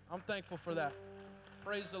 I'm thankful for that.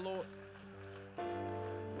 Praise the Lord.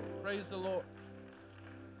 Praise the Lord.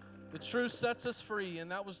 The truth sets us free,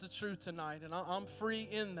 and that was the truth tonight, and I'm free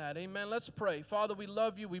in that. Amen. Let's pray. Father, we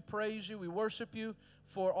love you, we praise you, we worship you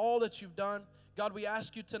for all that you've done. God, we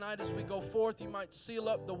ask you tonight as we go forth, you might seal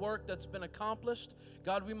up the work that's been accomplished.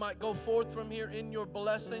 God, we might go forth from here in your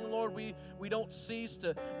blessing, Lord. We don't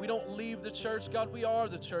we don't leave the church. God, we are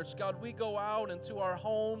the church. God, we go out into our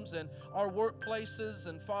homes and our workplaces,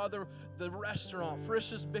 and Father, the restaurant,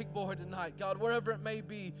 Frisch's Big Boy tonight, God, wherever it may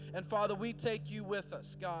be. And Father, we take you with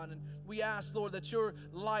us, God, and we ask, Lord, that your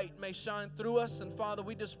light may shine through us. And Father,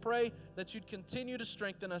 we just pray that you'd continue to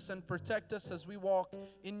strengthen us and protect us as we walk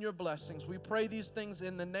in your blessings. We pray these things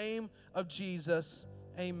in the name of Jesus.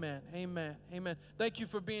 Amen. Amen. Amen. Thank you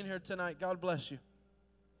for being here tonight. God bless you.